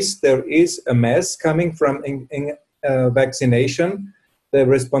in case there is a mess coming from vaccination, the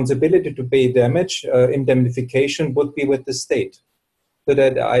responsibility to pay damage, indemnification, would be with the state. So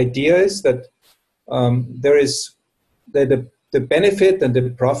that the idea is that there is the benefit and the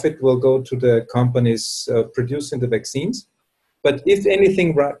profit will go to the companies producing the vaccines. But if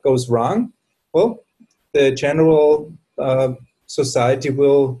anything goes wrong, well, the general society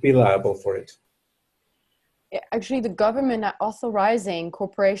will be liable for it. Actually, the government are authorizing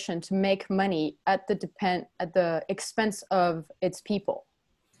corporations to make money at the expense of its people,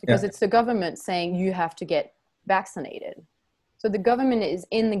 because it's the government saying you have to get vaccinated. So the government is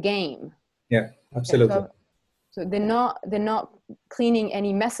in the game. Yeah, absolutely. So they're not cleaning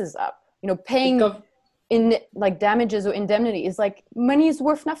any messes up. You know, paying in like damages or indemnity is like money is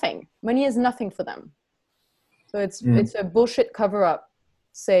worth nothing. Money is nothing for them. So it's a bullshit cover up.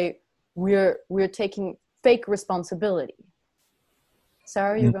 Say we're taking fake responsibility.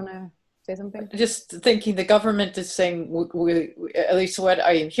 Sarah, you're gonna say something? Just thinking the government is saying, we, at least what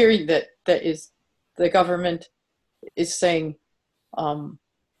I am hearing, that is the government is saying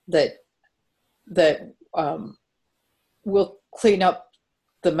that we'll clean up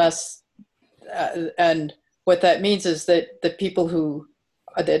the mess, and what that means is that the people who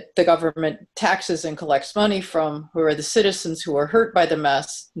that the government taxes and collects money from, who are the citizens who are hurt by the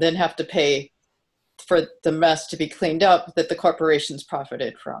mess, then have to pay for the mess to be cleaned up that the corporations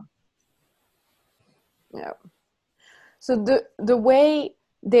profited from. Yeah. So the way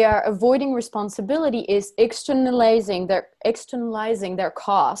they are avoiding responsibility is externalizing their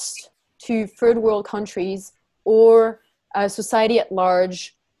cost to third world countries or society at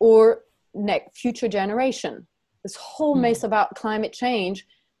large or future generation. This whole mess about climate change,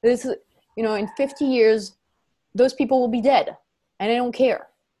 this is, in 50 years, those people will be dead and they don't care.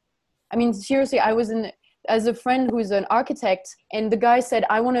 I mean, seriously, I was as a friend who's an architect, and the guy said,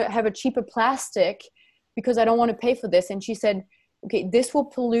 I want to have a cheaper plastic because I don't want to pay for this. And she said, okay, this will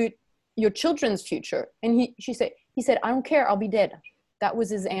pollute your children's future. And he said, I don't care, I'll be dead. That was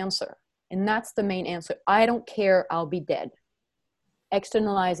his answer. And that's the main answer. I don't care, I'll be dead.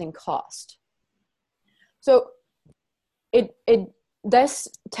 Externalizing cost. So this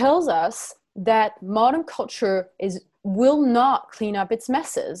tells us that modern culture will not clean up its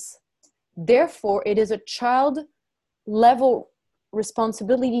messes. Therefore, it is a child level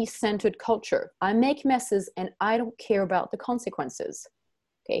responsibility-centered culture. I make messes and I don't care about the consequences.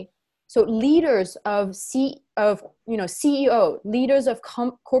 Okay, so leaders of CEO, leaders of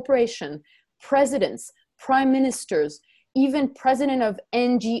corporation, presidents, prime ministers, even president of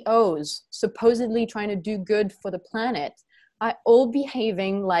NGOs supposedly trying to do good for the planet, are all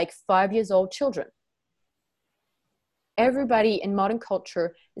behaving like 5-year-old children. Everybody in modern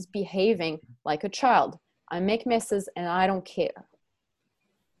culture is behaving like a child. I make messes and I don't care.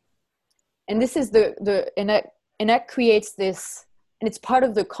 And this is and that creates this, and it's part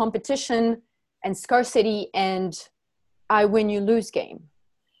of the competition and scarcity and I win, you lose game.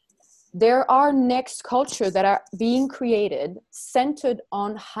 There are next culture that are being created centered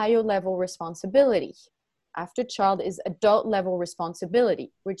on higher level responsibility. After child is adult level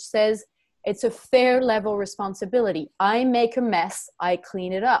responsibility, which says it's a fair level responsibility. I make a mess, I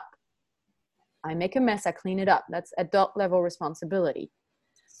clean it up. I make a mess, I clean it up. That's adult level responsibility.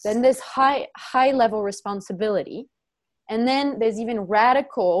 Then there's high level responsibility. And then there's even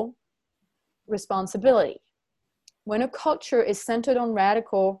radical responsibility. When a culture is centered on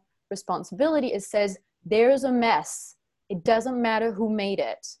radical responsibility, it says there's a mess. It doesn't matter who made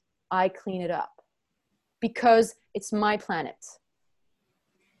it. I clean it up. Because it's my planet.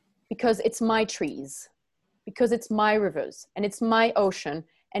 Because it's my trees. Because it's my rivers. And it's my ocean.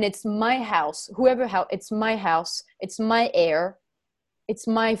 And it's my house. It's my house. It's my air. It's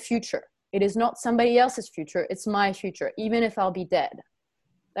my future. It is not somebody else's future. It's my future, even if I'll be dead.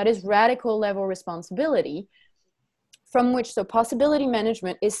 That is radical level responsibility, from which the possibility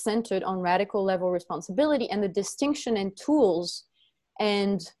management is centered on radical level responsibility, and the distinction and tools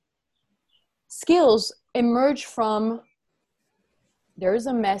and skills emerge from there is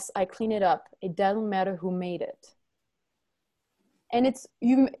a mess, I clean it up. It doesn't matter who made it. And it's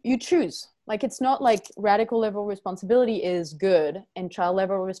you choose. Like, it's not like radical level responsibility is good and child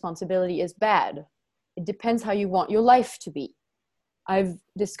level responsibility is bad. It depends how you want your life to be. I've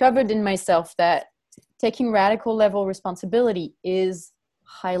discovered in myself that taking radical level responsibility is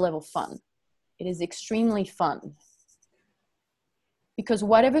high level fun. It is extremely fun. Because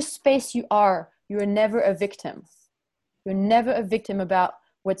whatever space you are never a victim. You're never a victim about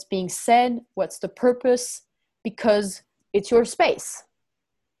what's being said, what's the purpose, because it's your space.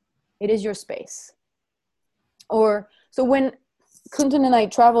 It is your space. So when Clinton and I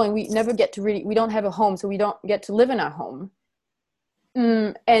travel and we never get to we don't have a home, so we don't get to live in our home.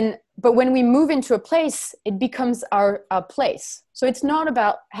 But when we move into a place, it becomes our place. So it's not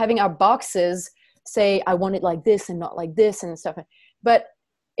about having our boxes say, I want it like this and not like this and stuff. But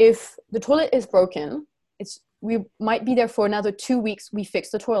if the toilet is broken, we might be there for another 2 weeks, we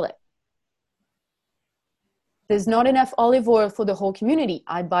fix the toilet. There's not enough olive oil for the whole community,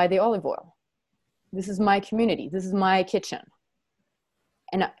 I buy the olive oil. This is my community, this is my kitchen.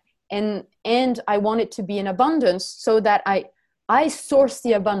 And I want it to be in abundance so that I source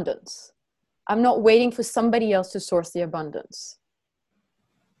the abundance. I'm not waiting for somebody else to source the abundance.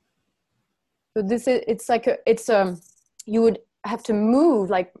 So you would have to move,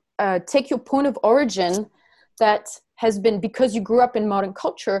 like take your point of origin that has been, because you grew up in modern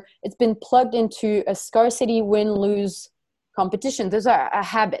culture, it's been plugged into a scarcity, win-lose competition. Those are our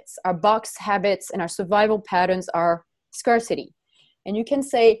habits, our box habits, and our survival patterns are scarcity. And you can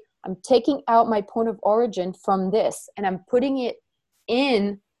say, I'm taking out my point of origin from this, and I'm putting it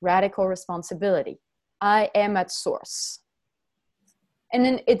in radical responsibility. I am at source. And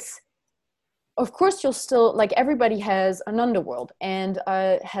then it's, of course, you'll still, like, everybody has an underworld and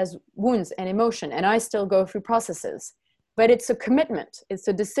has wounds and emotion, and I still go through processes. But it's a commitment. It's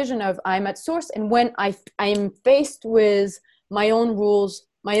a decision of I'm at source, and when I'm faced with my own rules,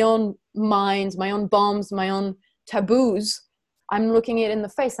 my own minds, my own bombs, my own taboos, I'm looking it in the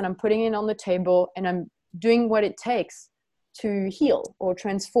face and I'm putting it on the table, and I'm doing what it takes to heal or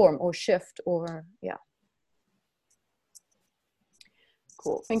transform or shift or, yeah.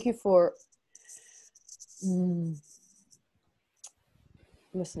 Cool. Thank you for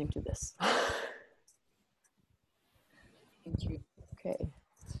listening to this. Thank you.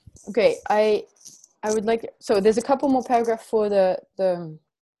 Okay. I would like, so there's a couple more paragraphs for the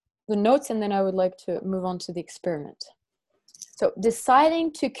notes, and then I would like to move on to the experiment. So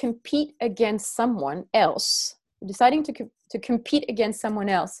deciding to compete against someone else,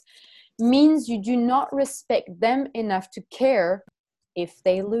 means you do not respect them enough to care if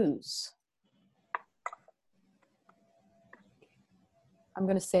they lose. I'm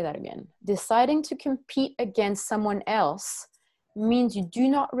going to say that again. Deciding to compete against someone else means you do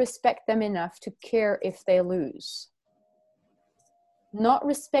not respect them enough to care if they lose. Not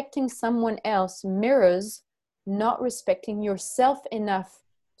respecting someone else mirrors not respecting yourself enough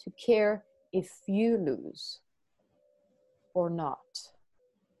to care if you lose or not.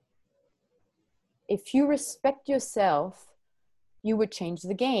 If you respect yourself, you would change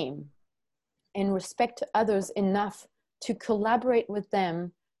the game and respect others enough to collaborate with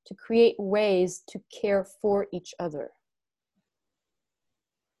them to create ways to care for each other.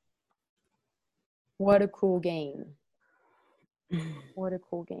 What a cool game. What a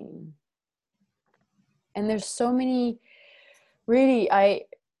cool game. And there's so many, really, I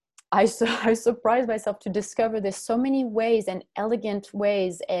surprised myself to discover there's so many ways and elegant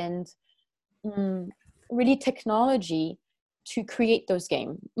ways and really technology to create those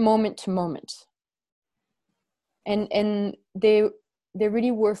games moment to moment. And they're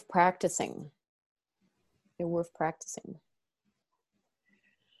really worth practicing. They're worth practicing.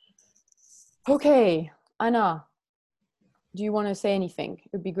 Okay, Anna, do you want to say anything?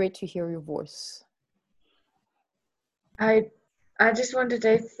 It would be great to hear your voice. I just wanted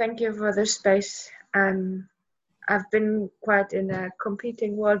to thank you for the space. I've been quite in a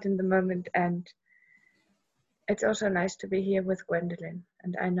competing world in the moment, and it's also nice to be here with Gwendolyn.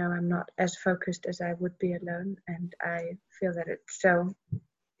 And I know I'm not as focused as I would be alone, and I feel that it's so,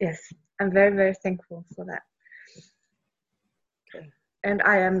 yes, I'm very, very thankful for that. Okay. And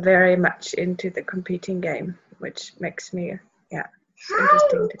I am very much into the competing game, which makes me, yeah,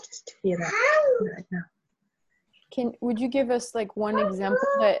 interesting to just hear that right now. Would you give us like one example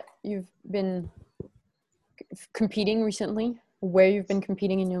that you've been competing recently, where you've been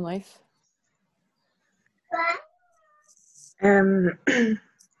competing in your life?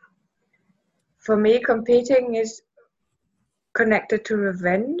 For me, competing is connected to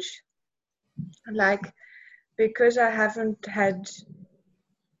revenge. Like, because I haven't had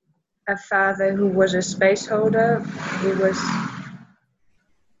a father who was a space holder,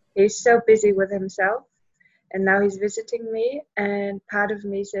 he's so busy with himself. And now he's visiting me, and part of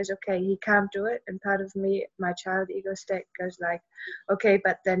me says, okay, he can't do it. And part of me, my child ego state goes like, okay,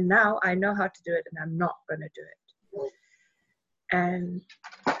 but then now I know how to do it, and I'm not going to do it.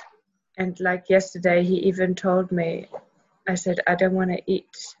 And like yesterday, he even told me, I said, I don't want to eat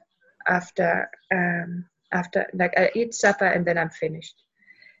after, like I eat supper and then I'm finished.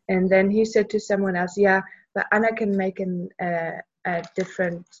 And then he said to someone else, yeah, but Anna can make a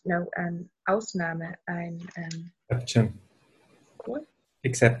different, Ausnahme, Exception. What?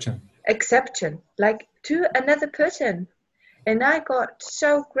 Exception. Like to another person. And I got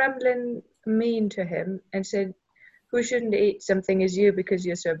so gremlin mean to him and said, who shouldn't eat something is you because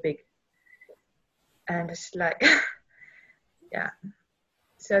you're so big. And it's like, yeah.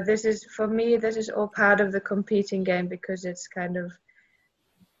 So this is, for me, this is all part of the competing game, because it's kind of,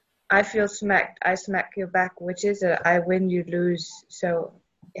 I feel smacked, I smack you back, which is I win, you lose. So,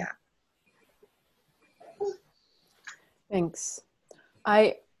 yeah. Thanks.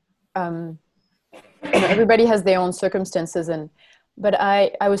 Everybody has their own circumstances, but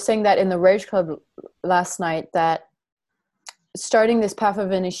I was saying that in the Rage Club last night, that starting this path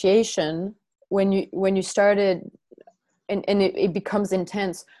of initiation, when you started, and it becomes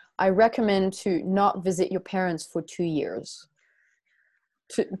intense, I recommend to not visit your parents for 2 years,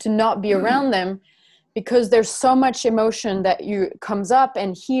 to not be around them, because there's so much emotion that comes up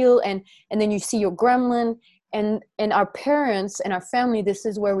and heal, and then you see your gremlin, and our parents and our family, this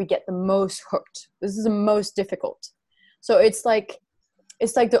is where we get the most hooked. This is the most difficult. So it's like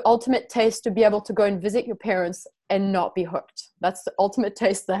the ultimate taste to be able to go and visit your parents and not be hooked. That's the ultimate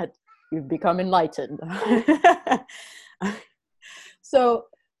taste that you've become enlightened. So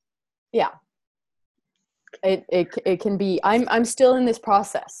yeah, it can be, I'm still in this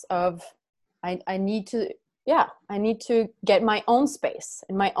process of, I need to get my own space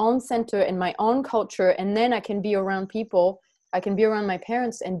and my own center and my own culture, and then I can be around people. I can be around my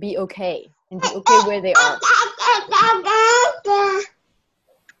parents and be okay where they are.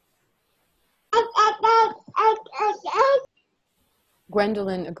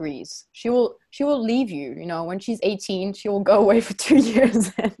 Gwendolyn agrees. She will leave you, when she's 18, she will go away for 2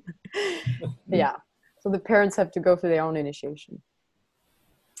 years. Yeah. So the parents have to go through their own initiation.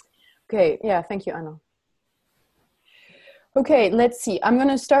 Okay. Yeah. Thank you, Anna. Okay. Let's see. I'm going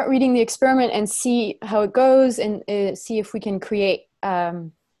to start reading the experiment and see how it goes, and see if we can create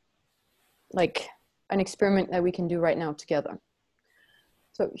like an experiment that we can do right now together.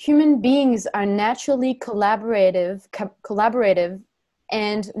 So human beings are naturally collaborative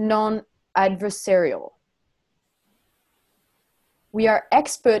and non-adversarial. We are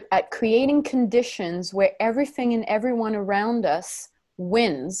expert at creating conditions where everything and everyone around us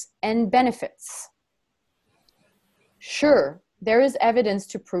wins and benefits. Sure, there is evidence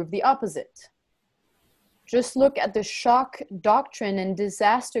to prove the opposite. Just look at the shock doctrine and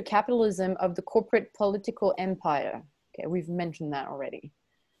disaster capitalism of the corporate political empire. Okay, we've mentioned that already.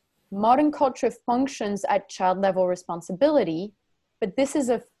 Modern culture functions at child level responsibility, but this is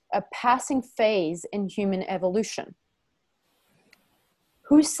a passing phase in human evolution.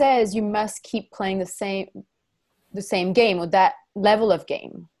 Who says you must keep playing the same game or that level of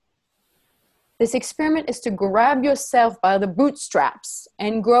game? This experiment is to grab yourself by the bootstraps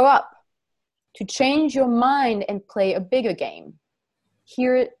and grow up, to change your mind and play a bigger game.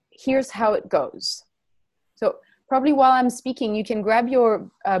 Here's how it goes. So probably while I'm speaking, you can grab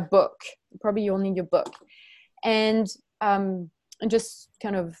your book. Probably you'll need your book, and just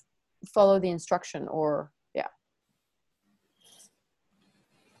kind of follow the instruction, or yeah.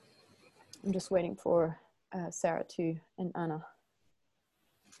 I'm just waiting for Sarah and Anna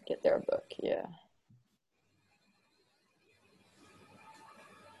get their book. Yeah.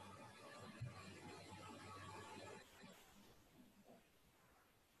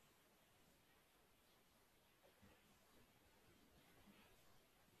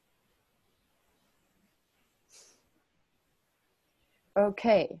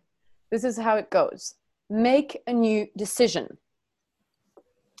 Okay, this is how it goes. Make a new decision.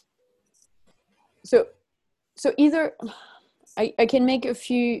 So either I can make a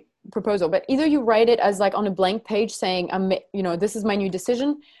few proposals, but either you write it as like on a blank page saying, this is my new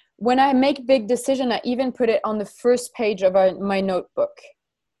decision. When I make big decision, I even put it on the first page of my notebook.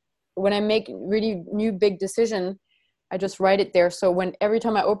 When I make really new big decision, I just write it there. So every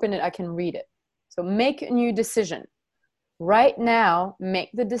time I open it, I can read it. So make a new decision. Right now,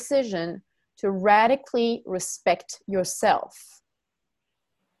 make the decision to radically respect yourself.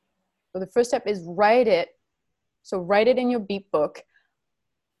 So the first step is write it. So write it in your beep book.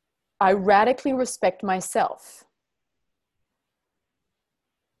 I radically respect myself.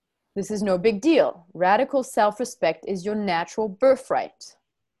 This is no big deal. Radical self-respect is your natural birthright.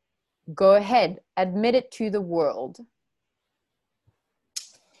 Go ahead, admit it to the world.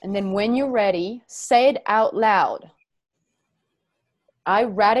 And then when you're ready, say it out loud. I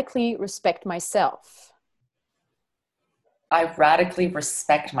radically respect myself. I radically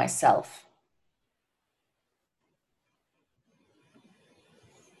respect myself.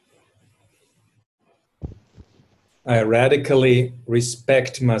 I radically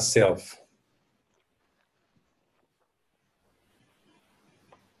respect myself.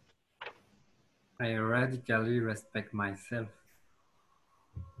 I radically respect myself.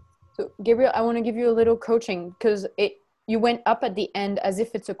 So Gabriel, I want to give you a little coaching, because you went up at the end as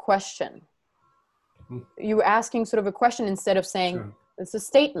if it's a question. You were asking sort of a question instead of saying, sure. It's a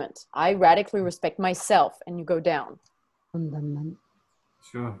statement. I radically respect myself, and you go down.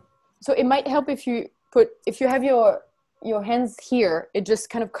 Sure. So it might help if you have your hands here, it just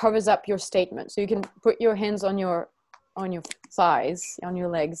kind of covers up your statement. So you can put your hands on your thighs, on your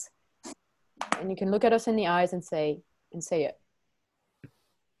legs, and you can look at us in the eyes and say it.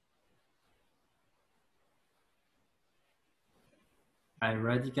 I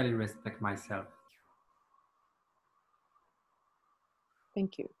radically respect myself.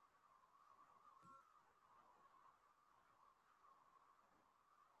 Thank you.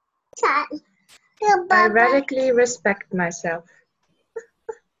 I radically respect myself.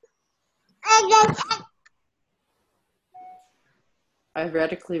 I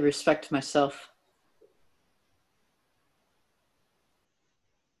radically respect myself.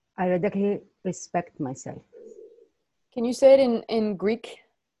 I radically respect myself. Can you say it in Greek,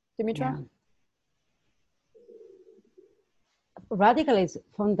 Dimitra? Yeah. Radical is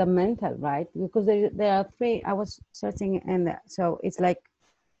fundamental, right? Because there are three. I was searching, and so it's like,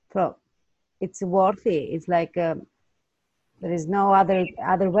 it's worthy. It's like there is no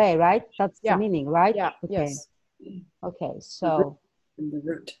other way, right? That's Yeah. the meaning, right? Yeah. Okay. Yes. Okay. So In the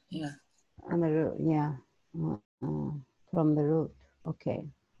root, yeah. and the root, yeah, from the root. Okay.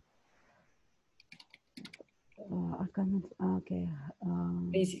 I cannot. Okay.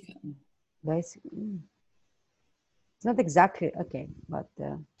 Basic. Basic. It's not exactly okay, but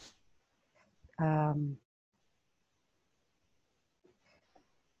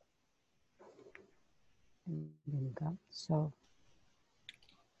so.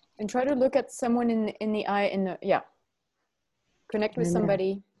 And try to look at someone in the eye. Connect with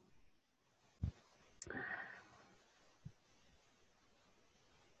somebody.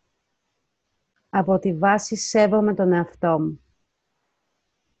 Από τη βάση σέβομαι τον εαυτό μου.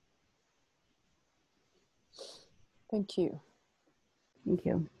 Thank you. Thank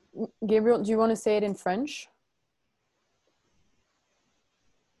you. Gabriel, do you want to say it in French?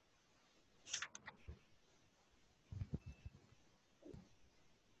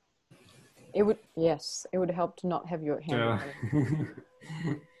 It would, yes, it would help to not have your hand.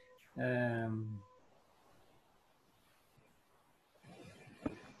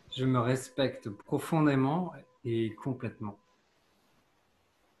 Je me respecte profondément et complètement.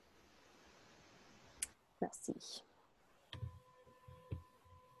 Merci.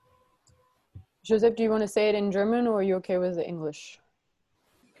 Joseph, do you want to say it in German, or are you okay with the English?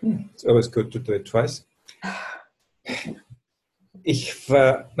 It's always good to do it twice.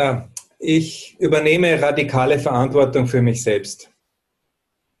 Ich übernehme radikale Verantwortung für mich selbst.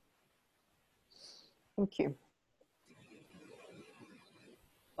 Thank you.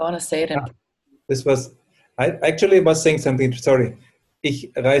 I want to say it in I actually was saying something, sorry.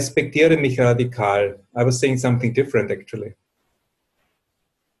 Ich respektiere mich radikal. I was saying something different, actually.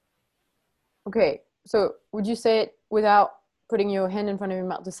 Okay, so would you say it without putting your hand in front of your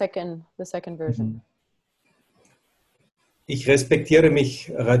mouth, the second version? Ich respektiere mich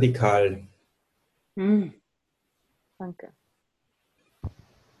radikal. Danke.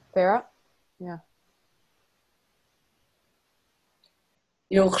 Vera? Yeah.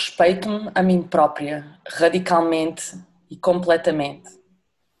 Eu respeito-me a mim própria, radicalmente e completamente.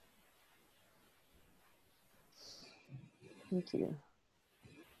 Thank you.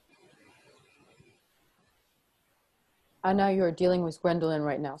 I know you're dealing with Gwendolyn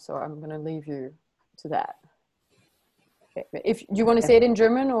right now, so I'm going to leave you to that. Okay. If do you want to say it in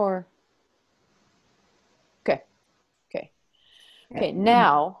German or? Okay. Okay. Okay.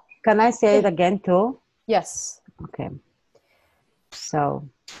 Now. Can I say it again too? Yes. Okay. So.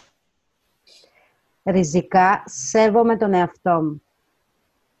 Ριζικά σέβομαι τον εαυτό μου.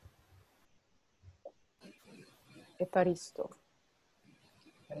 Ευχαριστώ.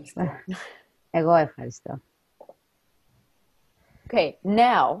 Εγώ ευχαριστώ. Okay,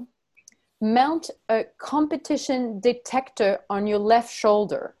 now mount a competition detector on your left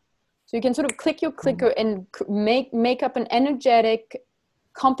shoulder. So you can sort of click your clicker and make up an energetic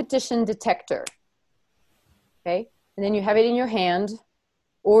competition detector. Okay, and then you have it in your hand,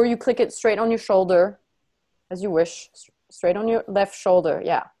 or you click it straight on your shoulder, as you wish, straight on your left shoulder,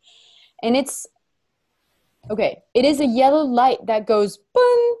 yeah. And it's, okay, it is a yellow light that goes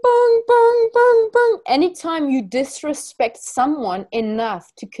bung, bung, bung, bung, bung, anytime you disrespect someone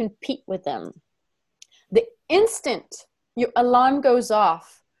enough to compete with them. The instant your alarm goes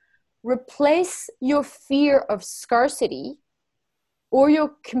off, replace your fear of scarcity or your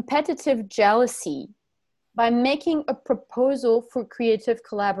competitive jealousy by making a proposal for creative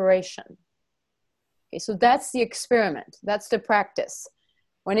collaboration. Okay, so that's the experiment. That's the practice.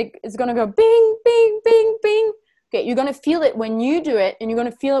 When it's going to go bing, bing, bing, bing. Okay, you're going to feel it when you do it, and you're going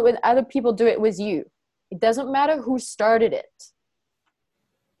to feel it when other people do it with you. It doesn't matter who started it.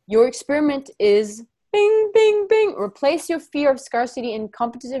 Your experiment is bing, bing, bing. Replace your fear of scarcity and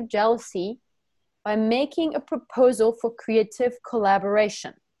competitive jealousy by making a proposal for creative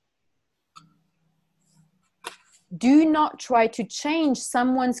collaboration. Do not try to change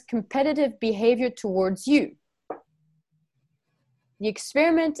someone's competitive behavior towards you. The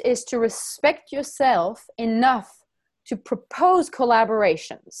experiment is to respect yourself enough to propose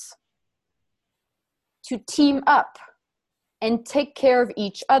collaborations, to team up and take care of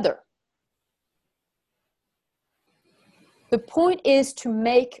each other. The point is to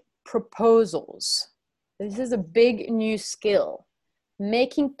make proposals. This is a big new skill.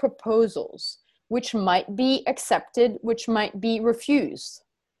 Making proposals, which might be accepted, which might be refused.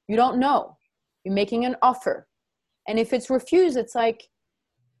 You don't know. You're making an offer. And if it's refused, it's like,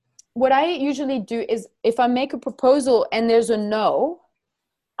 what I usually do is if I make a proposal and there's a no,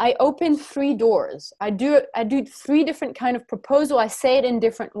 I open 3 doors. I do 3 different kind of proposal. I say it in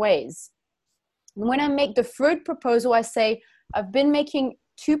different ways. And when I make the 3rd proposal, I say, I've been making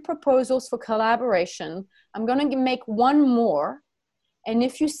 2 proposals for collaboration. I'm going to make 1 more. And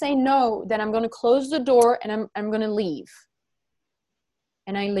if you say no, then I'm going to close the door and I'm going to leave.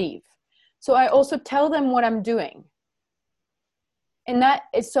 And I leave. So I also tell them what I'm doing. And that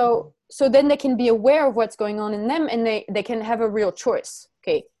is so then they can be aware of what's going on in them, and they can have a real choice.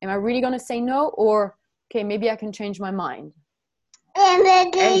 Okay, am I really going to say no? Or, okay, maybe I can change my mind.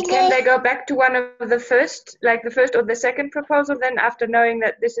 And can they go back to one of the first, like the first or the second proposal then after knowing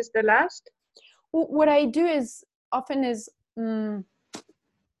that this is the last? Well, what I do is often is either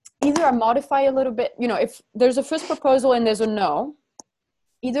I modify a little bit, if there's a first proposal and there's a no,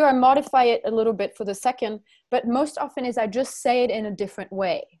 either I modify it a little bit for the second, but most often is I just say it in a different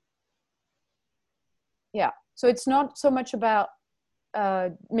way. Yeah, so it's not so much about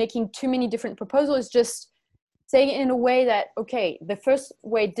making too many different proposals, it's just saying it in a way that, okay, the first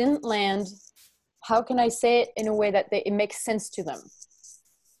way didn't land, how can I say it in a way that it makes sense to them?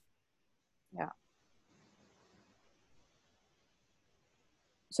 Yeah.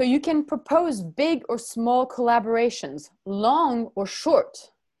 So you can propose big or small collaborations, long or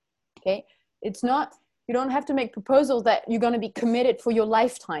short, okay? It's not, you don't have to make proposals that you're going to be committed for your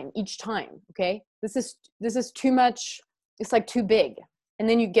lifetime each time, okay? This is too much, it's like too big. And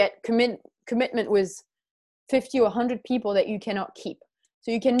then you get commitment with 50 or 100 people that you cannot keep.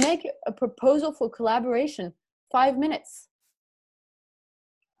 So you can make a proposal for collaboration 5 minutes.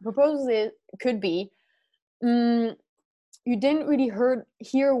 Proposal could be, you didn't really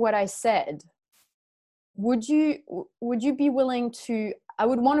hear what I said. Would you be willing to, I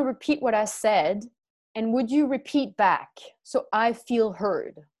would want to repeat what I said, and would you repeat back so I feel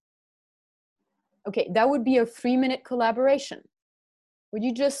heard? Okay, that would be a 3-minute collaboration. Would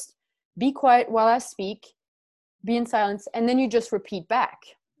you just be quiet while I speak, be in silence, and then you just repeat back?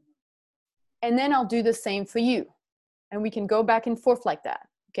 And then I'll do the same for you. And we can go back and forth like that.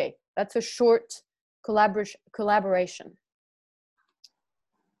 Okay, that's a short collaboration.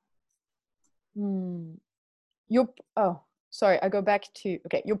 I go back to,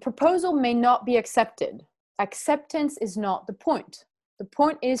 okay, your proposal may not be accepted. Acceptance is not the point. The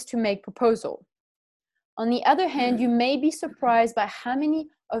point is to make proposal. On the other hand, you may be surprised by how many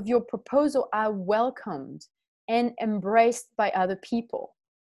of your proposal are welcomed and embraced by other people.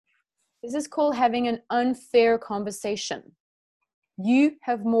 This is called having an unfair conversation. You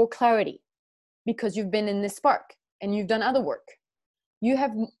have more clarity because you've been in this spark and you've done other work. You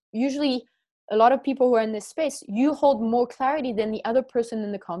have usually, a lot of people who are in this space, you hold more clarity than the other person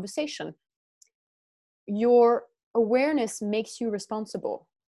in the conversation. Your awareness makes you responsible.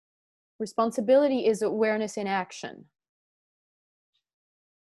 Responsibility is awareness in action.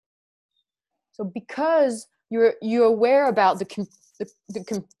 So because you're aware about the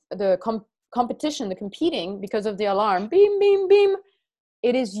competition, the competing, because of the alarm, beam, beam, beam,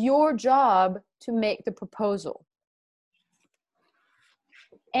 it is your job to make the proposal.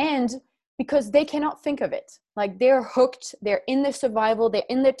 And because they cannot think of it, like they're hooked, they're in their survival, they're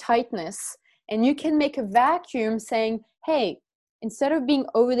in their tightness, and you can make a vacuum saying, hey, instead of being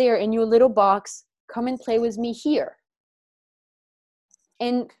over there in your little box, come and play with me here.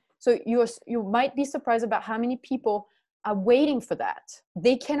 And so you might be surprised about how many people are waiting for that.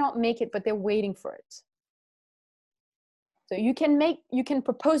 They cannot make it, but they're waiting for it. So you can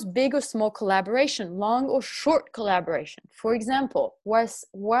propose big or small collaboration, long or short collaboration. For example,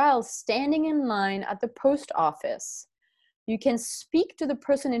 while standing in line at the post office, you can speak to the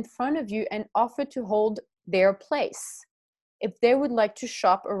person in front of you and offer to hold their place if they would like to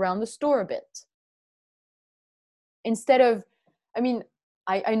shop around the store a bit. Instead of,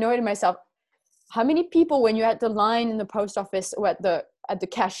 I know it myself, how many people, when you're at the line in the post office or at the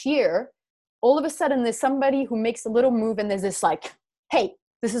cashier, all of a sudden there's somebody who makes a little move and there's this like, hey,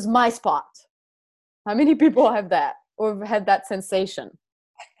 this is my spot. How many people have that or have had that sensation?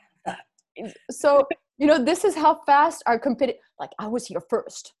 So, this is how fast our like, I was here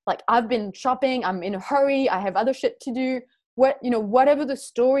first. Like, I've been shopping, I'm in a hurry, I have other shit to do. Whatever the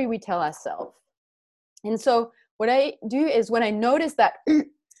story we tell ourselves. And so what I do is when I notice that,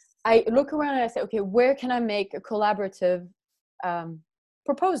 I look around and I say, okay, where can I make a collaborative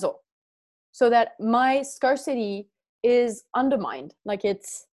proposal so that my scarcity is undermined. Like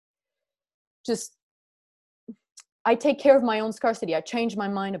it's just, I take care of my own scarcity. I change my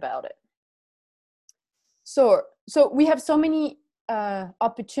mind about it. So we have so many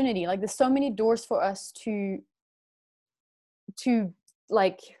opportunity, like there's so many doors for us to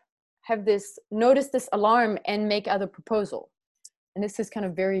like have this, notice this alarm and make other proposal. And this is kind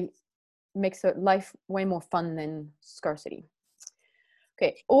of makes life way more fun than scarcity.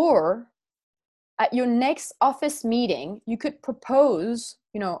 Okay, or at your next office meeting, you could propose,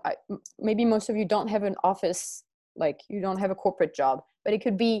 maybe most of you don't have an office, like you don't have a corporate job, but it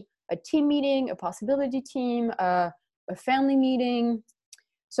could be a team meeting, a possibility team, a family meeting.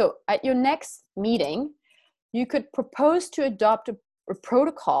 So at your next meeting, you could propose to adopt a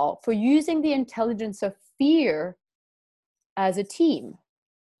protocol for using the intelligence of fear as a team.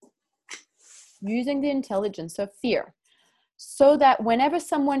 Using the intelligence of fear. So that whenever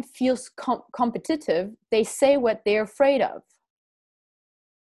someone feels competitive, they say what they're afraid of.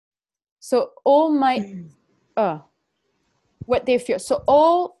 So what they fear. So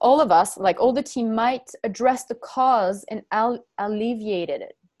all of us, like all the team, might address the cause and alleviate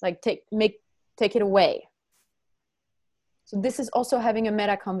it, like take it away. So this is also having a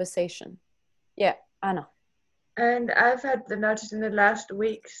meta conversation. Yeah, Anna. And I've had the notice in the last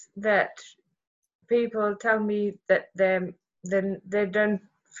weeks that people tell me that they don't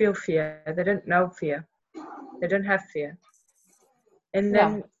feel fear. They don't know fear. They don't have fear. And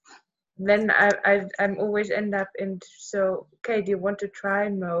then I'm always end up in, so, okay, do you want to try,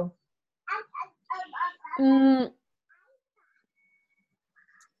 Mo? You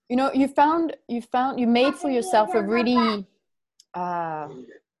made for yourself a really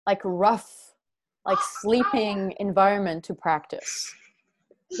like rough, like sleeping environment to practice.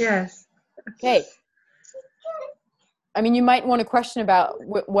 Yes. Okay. I mean, you might want to question about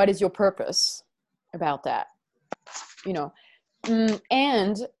what is your purpose about that,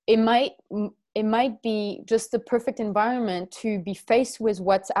 and it might be just the perfect environment to be faced with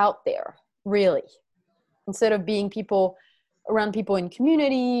what's out there, really, instead of being around people in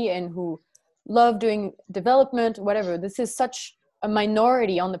community and who love doing development, whatever. This is such a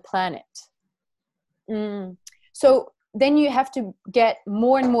minority on the planet. So then you have to get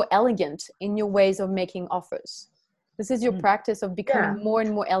more and more elegant in your ways of making offers. This is your practice of becoming more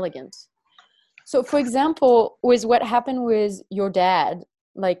and more elegant. So for example, with what happened with your dad,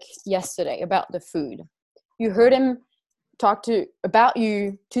 like yesterday about the food, you heard him talk about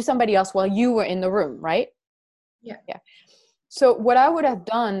you to somebody else while you were in the room, right? Yeah. So what I would have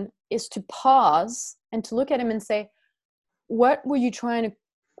done is to pause and to look at him and say, what were you trying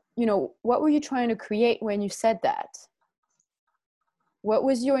to create when you said that? What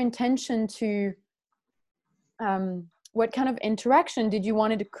was your intention to, what kind of interaction did you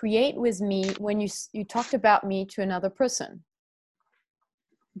want to create with me when you talked about me to another person?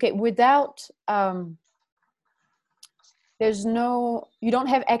 Okay, without, you don't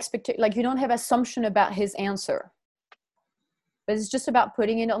have you don't have assumption about his answer. But it's just about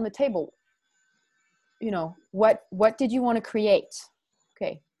putting it on the table. What did you want to create?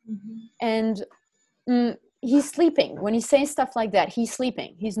 Okay. And he's sleeping. When he says stuff like that, he's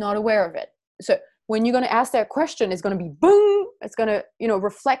sleeping. He's not aware of it. So when you're going to ask that question, it's going to be boom. It's going to,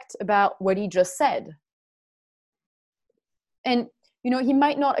 reflect about what he just said. And, he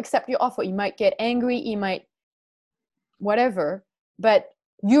might not accept your offer. He might get angry. He might whatever, but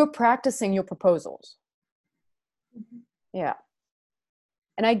you're practicing your proposals. Yeah.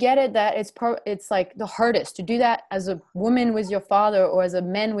 And I get it that it's like the hardest to do that as a woman with your father or as a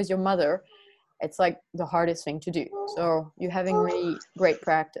man with your mother. It's like the hardest thing to do. So you're having really great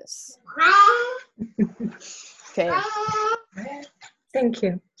practice. Okay. Thank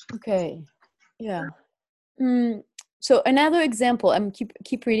you. Okay. Yeah. So another example, I'm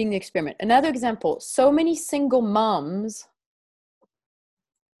keep reading the experiment. Another example, so many single moms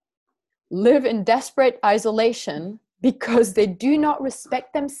live in desperate isolation because they do not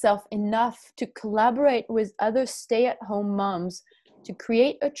respect themselves enough to collaborate with other stay-at-home moms to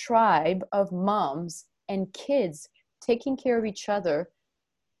create a tribe of moms and kids taking care of each other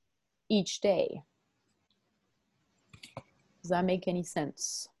each day. Does that make any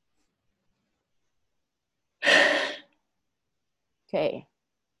sense? Okay.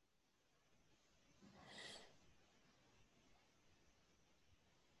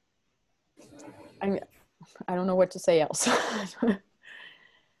 I don't know what to say else.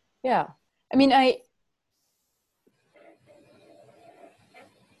 Yeah. I mean,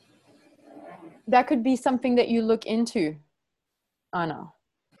 that could be something that you look into, Anna,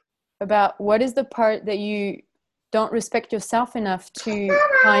 about what is the part that you don't respect yourself enough to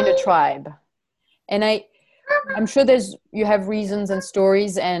find a tribe. And I'm sure you have reasons and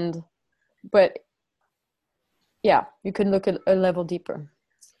stories, but yeah, you can look at a level deeper.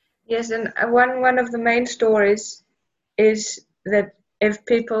 Yes, and one of the main stories is that if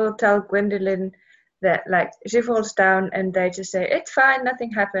people tell Gwendolyn that, like, she falls down and they just say, it's fine,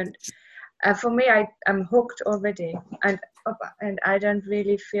 nothing happened. For me, I'm hooked already, and I don't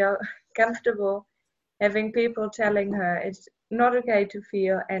really feel comfortable having people telling her it's not okay to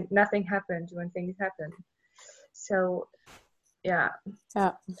feel and nothing happens when things happen. So, yeah.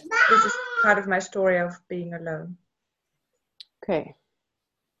 This is part of my story of being alone. Okay.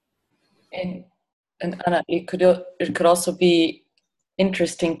 And Anna, it could also be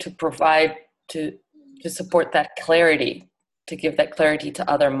interesting to provide to support that clarity, to give that clarity to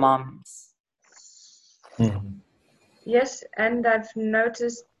other moms. Mm-hmm. Yes, and I've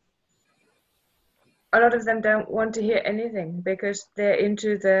noticed a lot of them don't want to hear anything because they're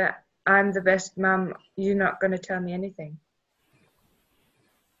into the I'm the best mom, you're not going to tell me anything.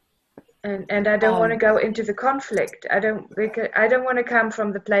 And I don't want to go into the conflict. I don't want to come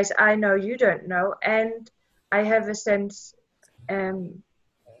from the place I know you don't know, and I have a sense.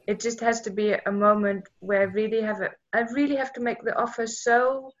 It just has to be a moment where I really have to make the offer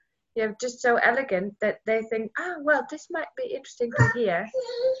so, just so elegant that they think, well, this might be interesting to hear.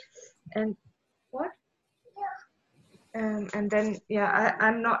 And what? And then,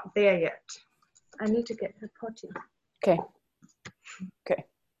 I'm not there yet. I need to get the potty. Okay.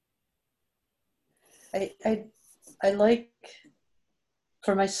 I like,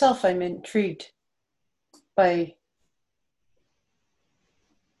 for myself, I'm intrigued by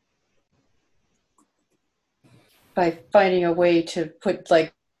finding a way to put,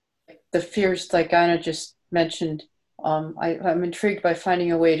 like, the fears, like Anna just mentioned. I'm intrigued by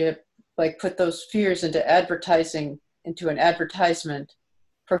finding a way to, like, put those fears into an advertisement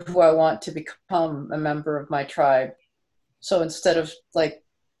for who I want to become a member of my tribe. So instead of, like,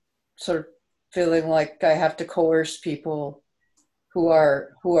 sort of feeling like I have to coerce people who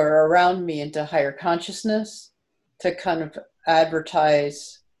are around me into higher consciousness, to kind of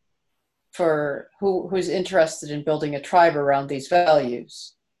advertise for who's interested in building a tribe around these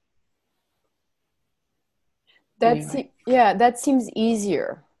values. That seems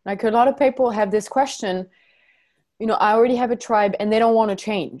easier. Like, a lot of people have this question, I already have a tribe and they don't want to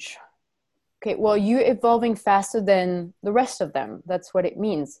change. Okay, well, you're evolving faster than the rest of them. That's what it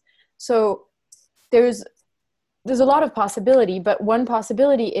means. So there's a lot of possibility, but one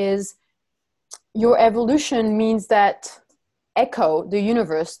possibility is your evolution means that ECHO, the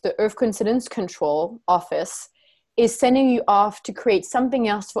universe, the Earth Coincidence Control Office, is sending you off to create something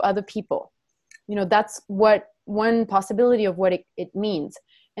else for other people. That's what one possibility of what it means.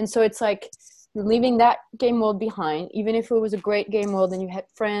 And so it's like you're leaving that game world behind, even if it was a great game world and you had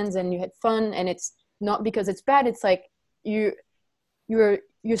friends and you had fun, and it's not because it's bad. It's like you're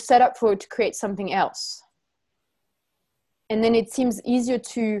set up to create something else. And then it seems easier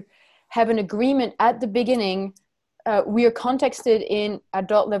to have an agreement at the beginning. We are contexted in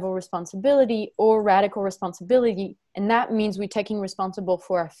adult level responsibility or radical responsibility. And that means we're taking responsible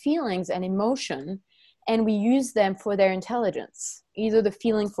for our feelings and emotion, and we use them for their intelligence, either the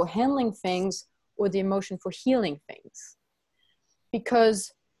feeling for handling things or the emotion for healing things.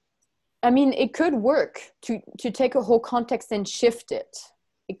 Because, it could work to take a whole context and shift it.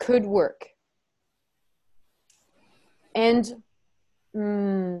 It could work. And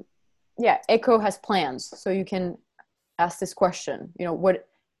ECHO has plans, so you can ask this question,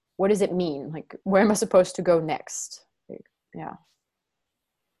 what does it mean? Like, where am I supposed to go next? Yeah.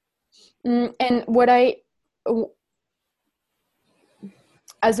 And what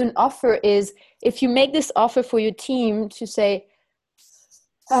as an offer is, if you make this offer for your team to say,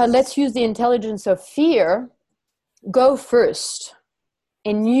 let's use the intelligence of fear, go first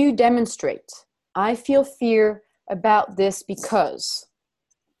and you demonstrate. I feel fear about this because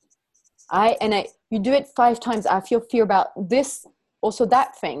you do it 5 times. I feel fear about this, also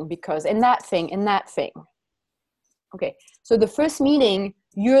that thing, because, and that thing, and that thing. Okay, so the first meeting,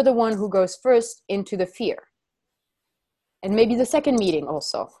 you're the one who goes first into the fear. And maybe the second meeting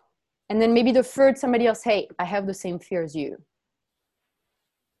also. And then maybe the third, somebody else, hey, I have the same fear as you.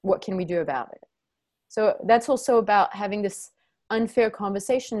 What can we do about it? So that's also about having this unfair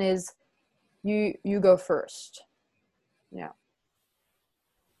conversation, is you go first. Yeah.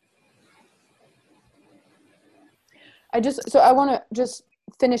 I want to just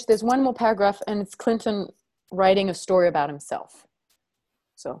finish this one more paragraph, and it's Clinton writing a story about himself.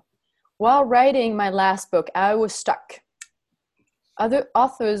 So, while writing my last book, I was stuck. Other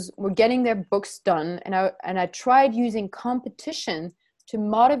authors were getting their books done, and I tried using competition to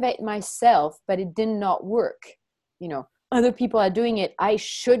motivate myself, but it did not work. You know, other people are doing it, I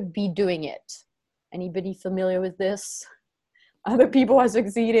should be doing it. Anybody familiar with this? Other people are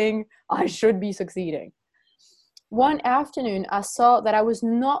succeeding, I should be succeeding. One afternoon, I saw that I was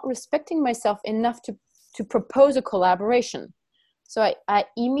not respecting myself enough to propose a collaboration. So I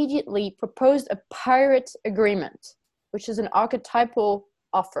immediately proposed a pirate agreement, which is an archetypal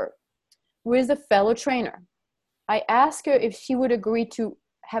offer, with a fellow trainer. I asked her if she would agree to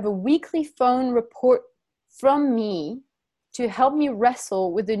have a weekly phone report from me to help me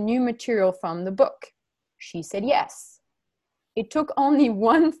wrestle with the new material from the book. She said yes. It took only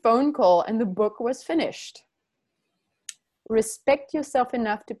one phone call and the book was finished. Respect yourself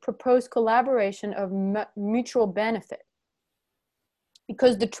enough to propose collaboration of mutual benefit.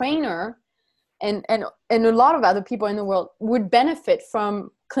 Because the trainer and a lot of other people in the world would benefit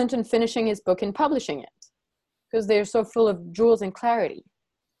from Clinton finishing his book and publishing it, because they're so full of jewels and clarity.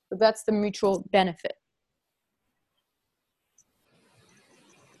 So that's the mutual benefit.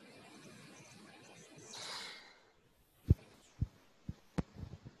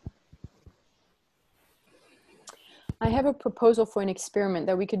 I have a proposal for an experiment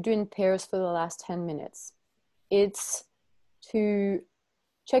that we could do in pairs for the last 10 minutes. It's to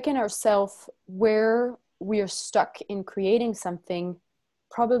check in ourselves where we are stuck in creating something,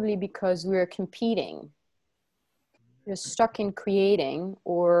 probably because we're competing. We're stuck in creating,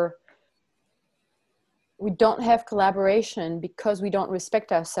 or we don't have collaboration because we don't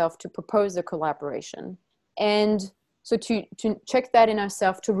respect ourselves to propose the collaboration. And so to check that in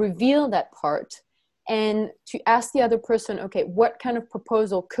ourselves, to reveal that part, and to ask the other person, okay, what kind of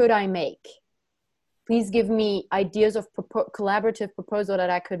proposal could I make? Please give me ideas of collaborative proposal that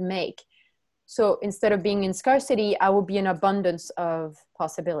I could make. So instead of being in scarcity, I will be in abundance of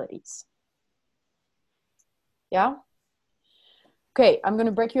possibilities. Yeah? Okay, I'm going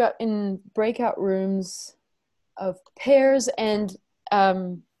to break you out in breakout rooms of pairs. And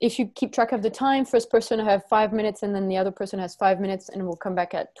if you keep track of the time, first person will have 5 minutes and then the other person has 5 minutes, and we'll come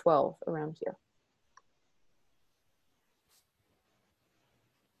back at 12 around here.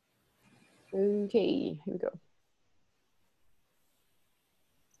 Okay, here we go.